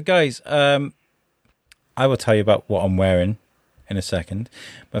 Okay. So, guys, I will tell you about what I'm wearing in a second.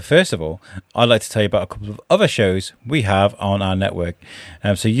 But first of all, I'd like to tell you about a couple of other shows we have on our network.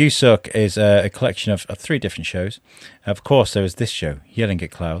 So USOC is a collection of 3 different shows. Of course, there is this show, Yelling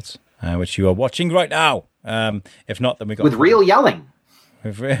at Clouds, which you are watching right now. If not, then we got with real yelling.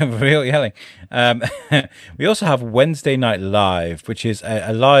 With real yelling. We also have Wednesday Night Live, which is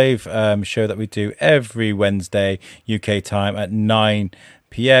a live show that we do every Wednesday UK time at 9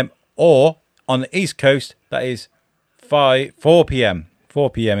 p.m. or on the East Coast, that is 4 p.m. 4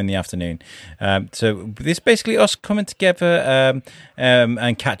 p.m. in the afternoon. So this is basically us coming together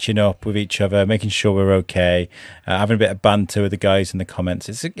and catching up with each other, making sure we're okay, having a bit of banter with the guys in the comments.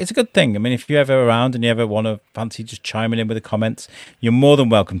 It's a good thing. I mean, if you're ever around and you ever want to fancy just chiming in with the comments, you're more than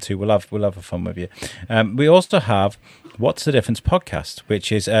welcome to. We'll have a fun with you. We also have What's the Difference podcast,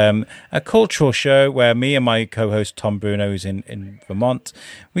 which is a cultural show where me and my co-host Tom Bruno, who's in Vermont,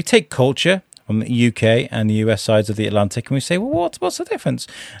 we take culture from the UK and the US sides of the Atlantic, and we say, well, what's the difference?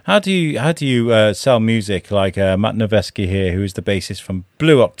 How do you sell music like Matt Noveski here, who is the bassist from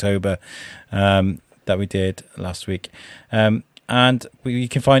Blue October that we did last week, and you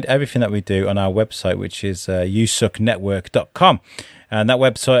can find everything that we do on our website, which is usucknetwork.com. And that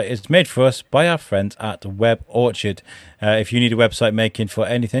website is made for us by our friends at Web Orchard. If you need a website making for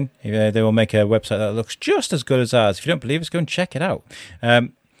anything, they will make a website that looks just as good as ours. If you don't believe us, go and check it out.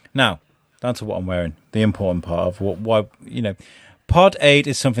 Now, down to what I'm wearing, the important part of why Pod Aid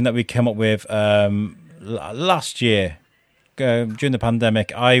is something that we came up with last year during the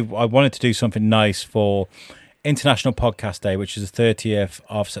pandemic. I wanted to do something nice for International Podcast Day, which is the 30th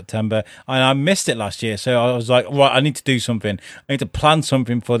of September, and I missed it last year, so I was like, right, I need to do something. I need to plan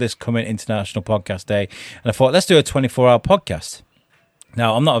something for this coming International Podcast Day, and I thought, let's do a 24-hour podcast.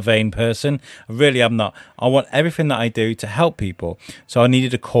 Now, I'm not a vain person. I really am not. I want everything that I do to help people. So I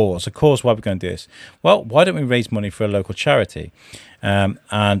needed a cause. Why are we going to do this? Well, why don't we raise money for a local charity?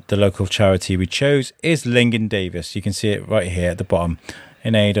 And the local charity we chose is Lingen Davis. You can see it right here at the bottom,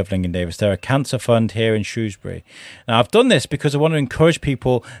 in aid of Lingen Davis. They're a cancer fund here in Shrewsbury. Now, I've done this because I want to encourage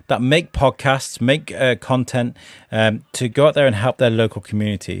people that make podcasts, make content, to go out there and help their local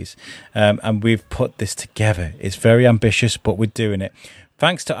communities. And we've put this together. It's very ambitious, but we're doing it.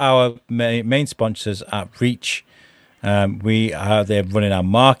 Thanks to our main sponsors at Reach. They're running our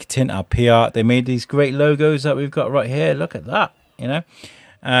marketing, our PR. They made these great logos that we've got right here. Look at that, So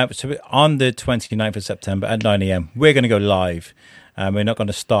on the 29th of September at 9 a.m., we're going to go live. We're not going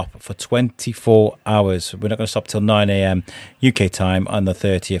to stop for 24 hours. We're not going to stop till 9 a.m. UK time on the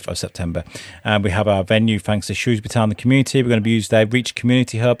 30th of September. We have our venue thanks to Shrewsbury Town, the community. We're going to use their Reach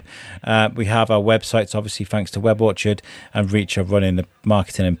Community Hub. We have our websites, obviously, thanks to Web Orchard, and Reach are running the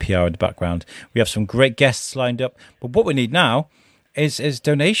marketing and PR in the background. We have some great guests lined up. But what we need now is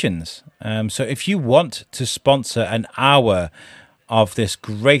donations. So if you want to sponsor an hour of this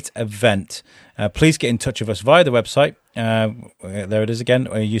great event, please get in touch with us via the website. There it is again,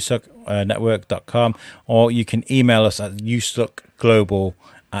 usucknetwork.com, or you can email us at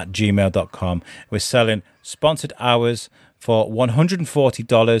usuckglobal@gmail.com. We're selling sponsored hours for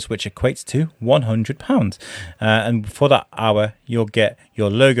 $140, which equates to £100. And for that hour, you'll get your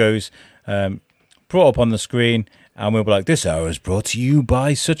logos brought up on the screen, and we'll be like, this hour is brought to you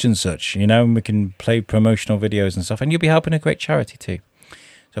by such and such, and we can play promotional videos and stuff, and you'll be helping a great charity too.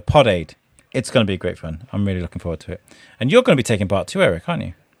 So Pod Aid, it's going to be great fun. I'm really looking forward to it. And you're going to be taking part too, Eric, aren't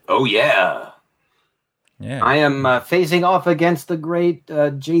you? Oh, yeah. Yeah. I am facing off against the great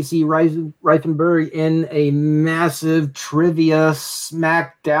J.C. Reifenberg in a massive trivia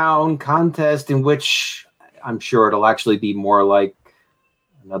smackdown contest in which I'm sure it'll actually be more like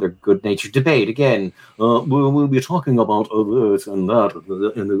another good-natured debate. Again, we'll be talking about this and that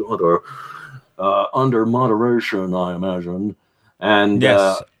and the other under moderation, I imagine. And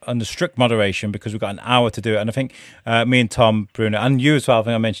yes, under strict moderation, because we've got an hour to do it. And I think me and Tom Bruno, and you as well, I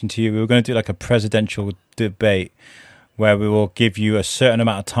think I mentioned to you, we were going to do like a presidential debate where we will give you a certain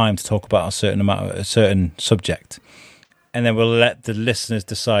amount of time to talk about a certain subject. And then we'll let the listeners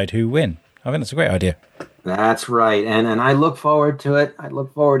decide who win. I think that's a great idea. That's right. And I look forward to it. I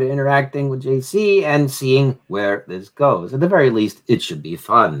look forward to interacting with JC and seeing where this goes. At the very least, it should be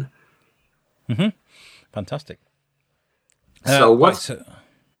fun. Mm-hmm. Fantastic. So what's...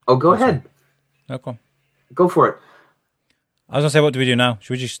 Oh, go ahead. No, go on. Go for it. I was going to say, what do we do now?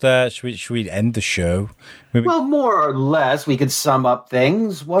 Should we just should we end the show? Maybe... Well, more or less, we could sum up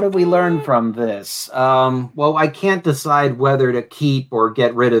things. What have we learned from this? Well, I can't decide whether to keep or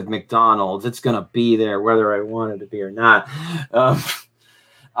get rid of McDonald's. It's going to be there whether I want it to be or not.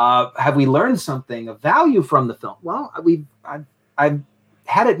 Have we learned something of value from the film? Well, I've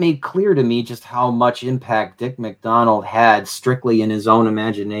had it made clear to me just how much impact Dick McDonald had strictly in his own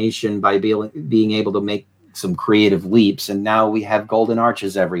imagination by being able to make some creative leaps. And now we have golden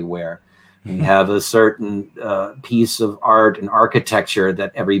arches everywhere. We have a certain piece of art and architecture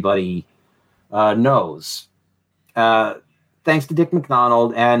that everybody knows. Thanks to Dick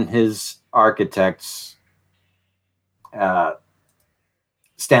McDonald and his architects,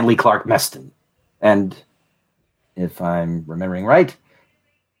 Stanley Clark Meston. And if I'm remembering right,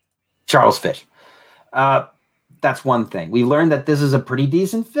 Charles Fish. That's one thing. We learned that this is a pretty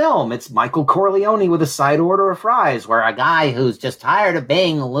decent film. It's Michael Corleone with a side order of fries, where a guy who's just tired of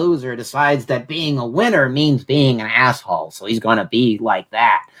being a loser decides that being a winner means being an asshole. So he's going to be like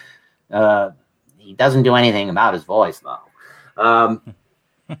that. He doesn't do anything about his voice, though.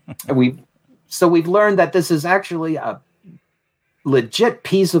 We've learned that this is actually a legit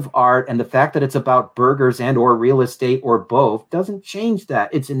piece of art, and the fact that it's about burgers and or real estate or both doesn't change that.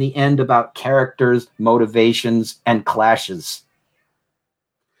 It's in the end about characters, motivations, and clashes.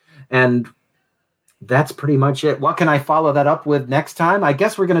 And that's pretty much it. What can I follow that up with next time? I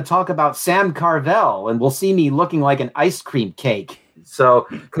guess we're going to talk about Sam Carvel, and we'll see me looking like an ice cream cake. So,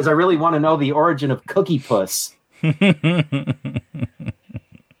 because I really want to know the origin of Cookie Puss.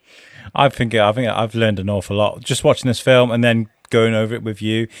 I think I've learned an awful lot just watching this film and then going over it with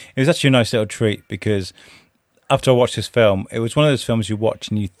you. It was actually a nice little treat, because after I watched this film, it was one of those films you watch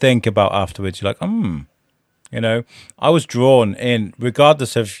and you think about afterwards. You're like, I was drawn in,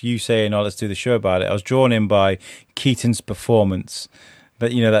 regardless of you saying, "Oh, let's do the show about it." I was drawn in by Keaton's performance.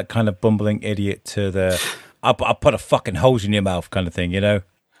 That that kind of bumbling idiot to the "I'll put a fucking hose in your mouth" kind of thing.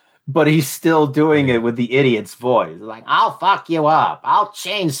 But he's still doing it with the idiot's voice. Like, "I'll fuck you up. I'll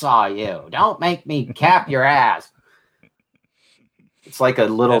chainsaw you. Don't make me cap your ass." It's like a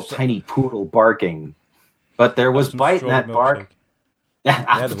little tiny poodle barking. But there was bite in that bark.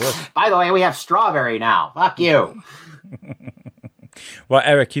 Yeah, there was. By the way, we have strawberry now. Fuck you. Well,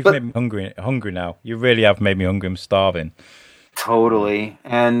 Eric, you've made me hungry now. You really have made me hungry. I'm starving. Totally.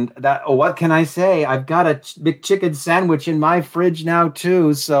 And what can I say? I've got a McChicken sandwich in my fridge now,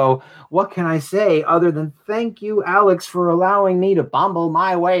 too. So what can I say other than thank you, Alex, for allowing me to bumble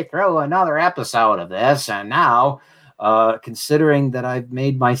my way through another episode of this. And now, considering that I've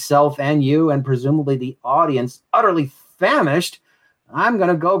made myself and you and presumably the audience utterly famished, I'm going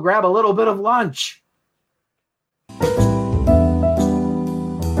to go grab a little bit of lunch.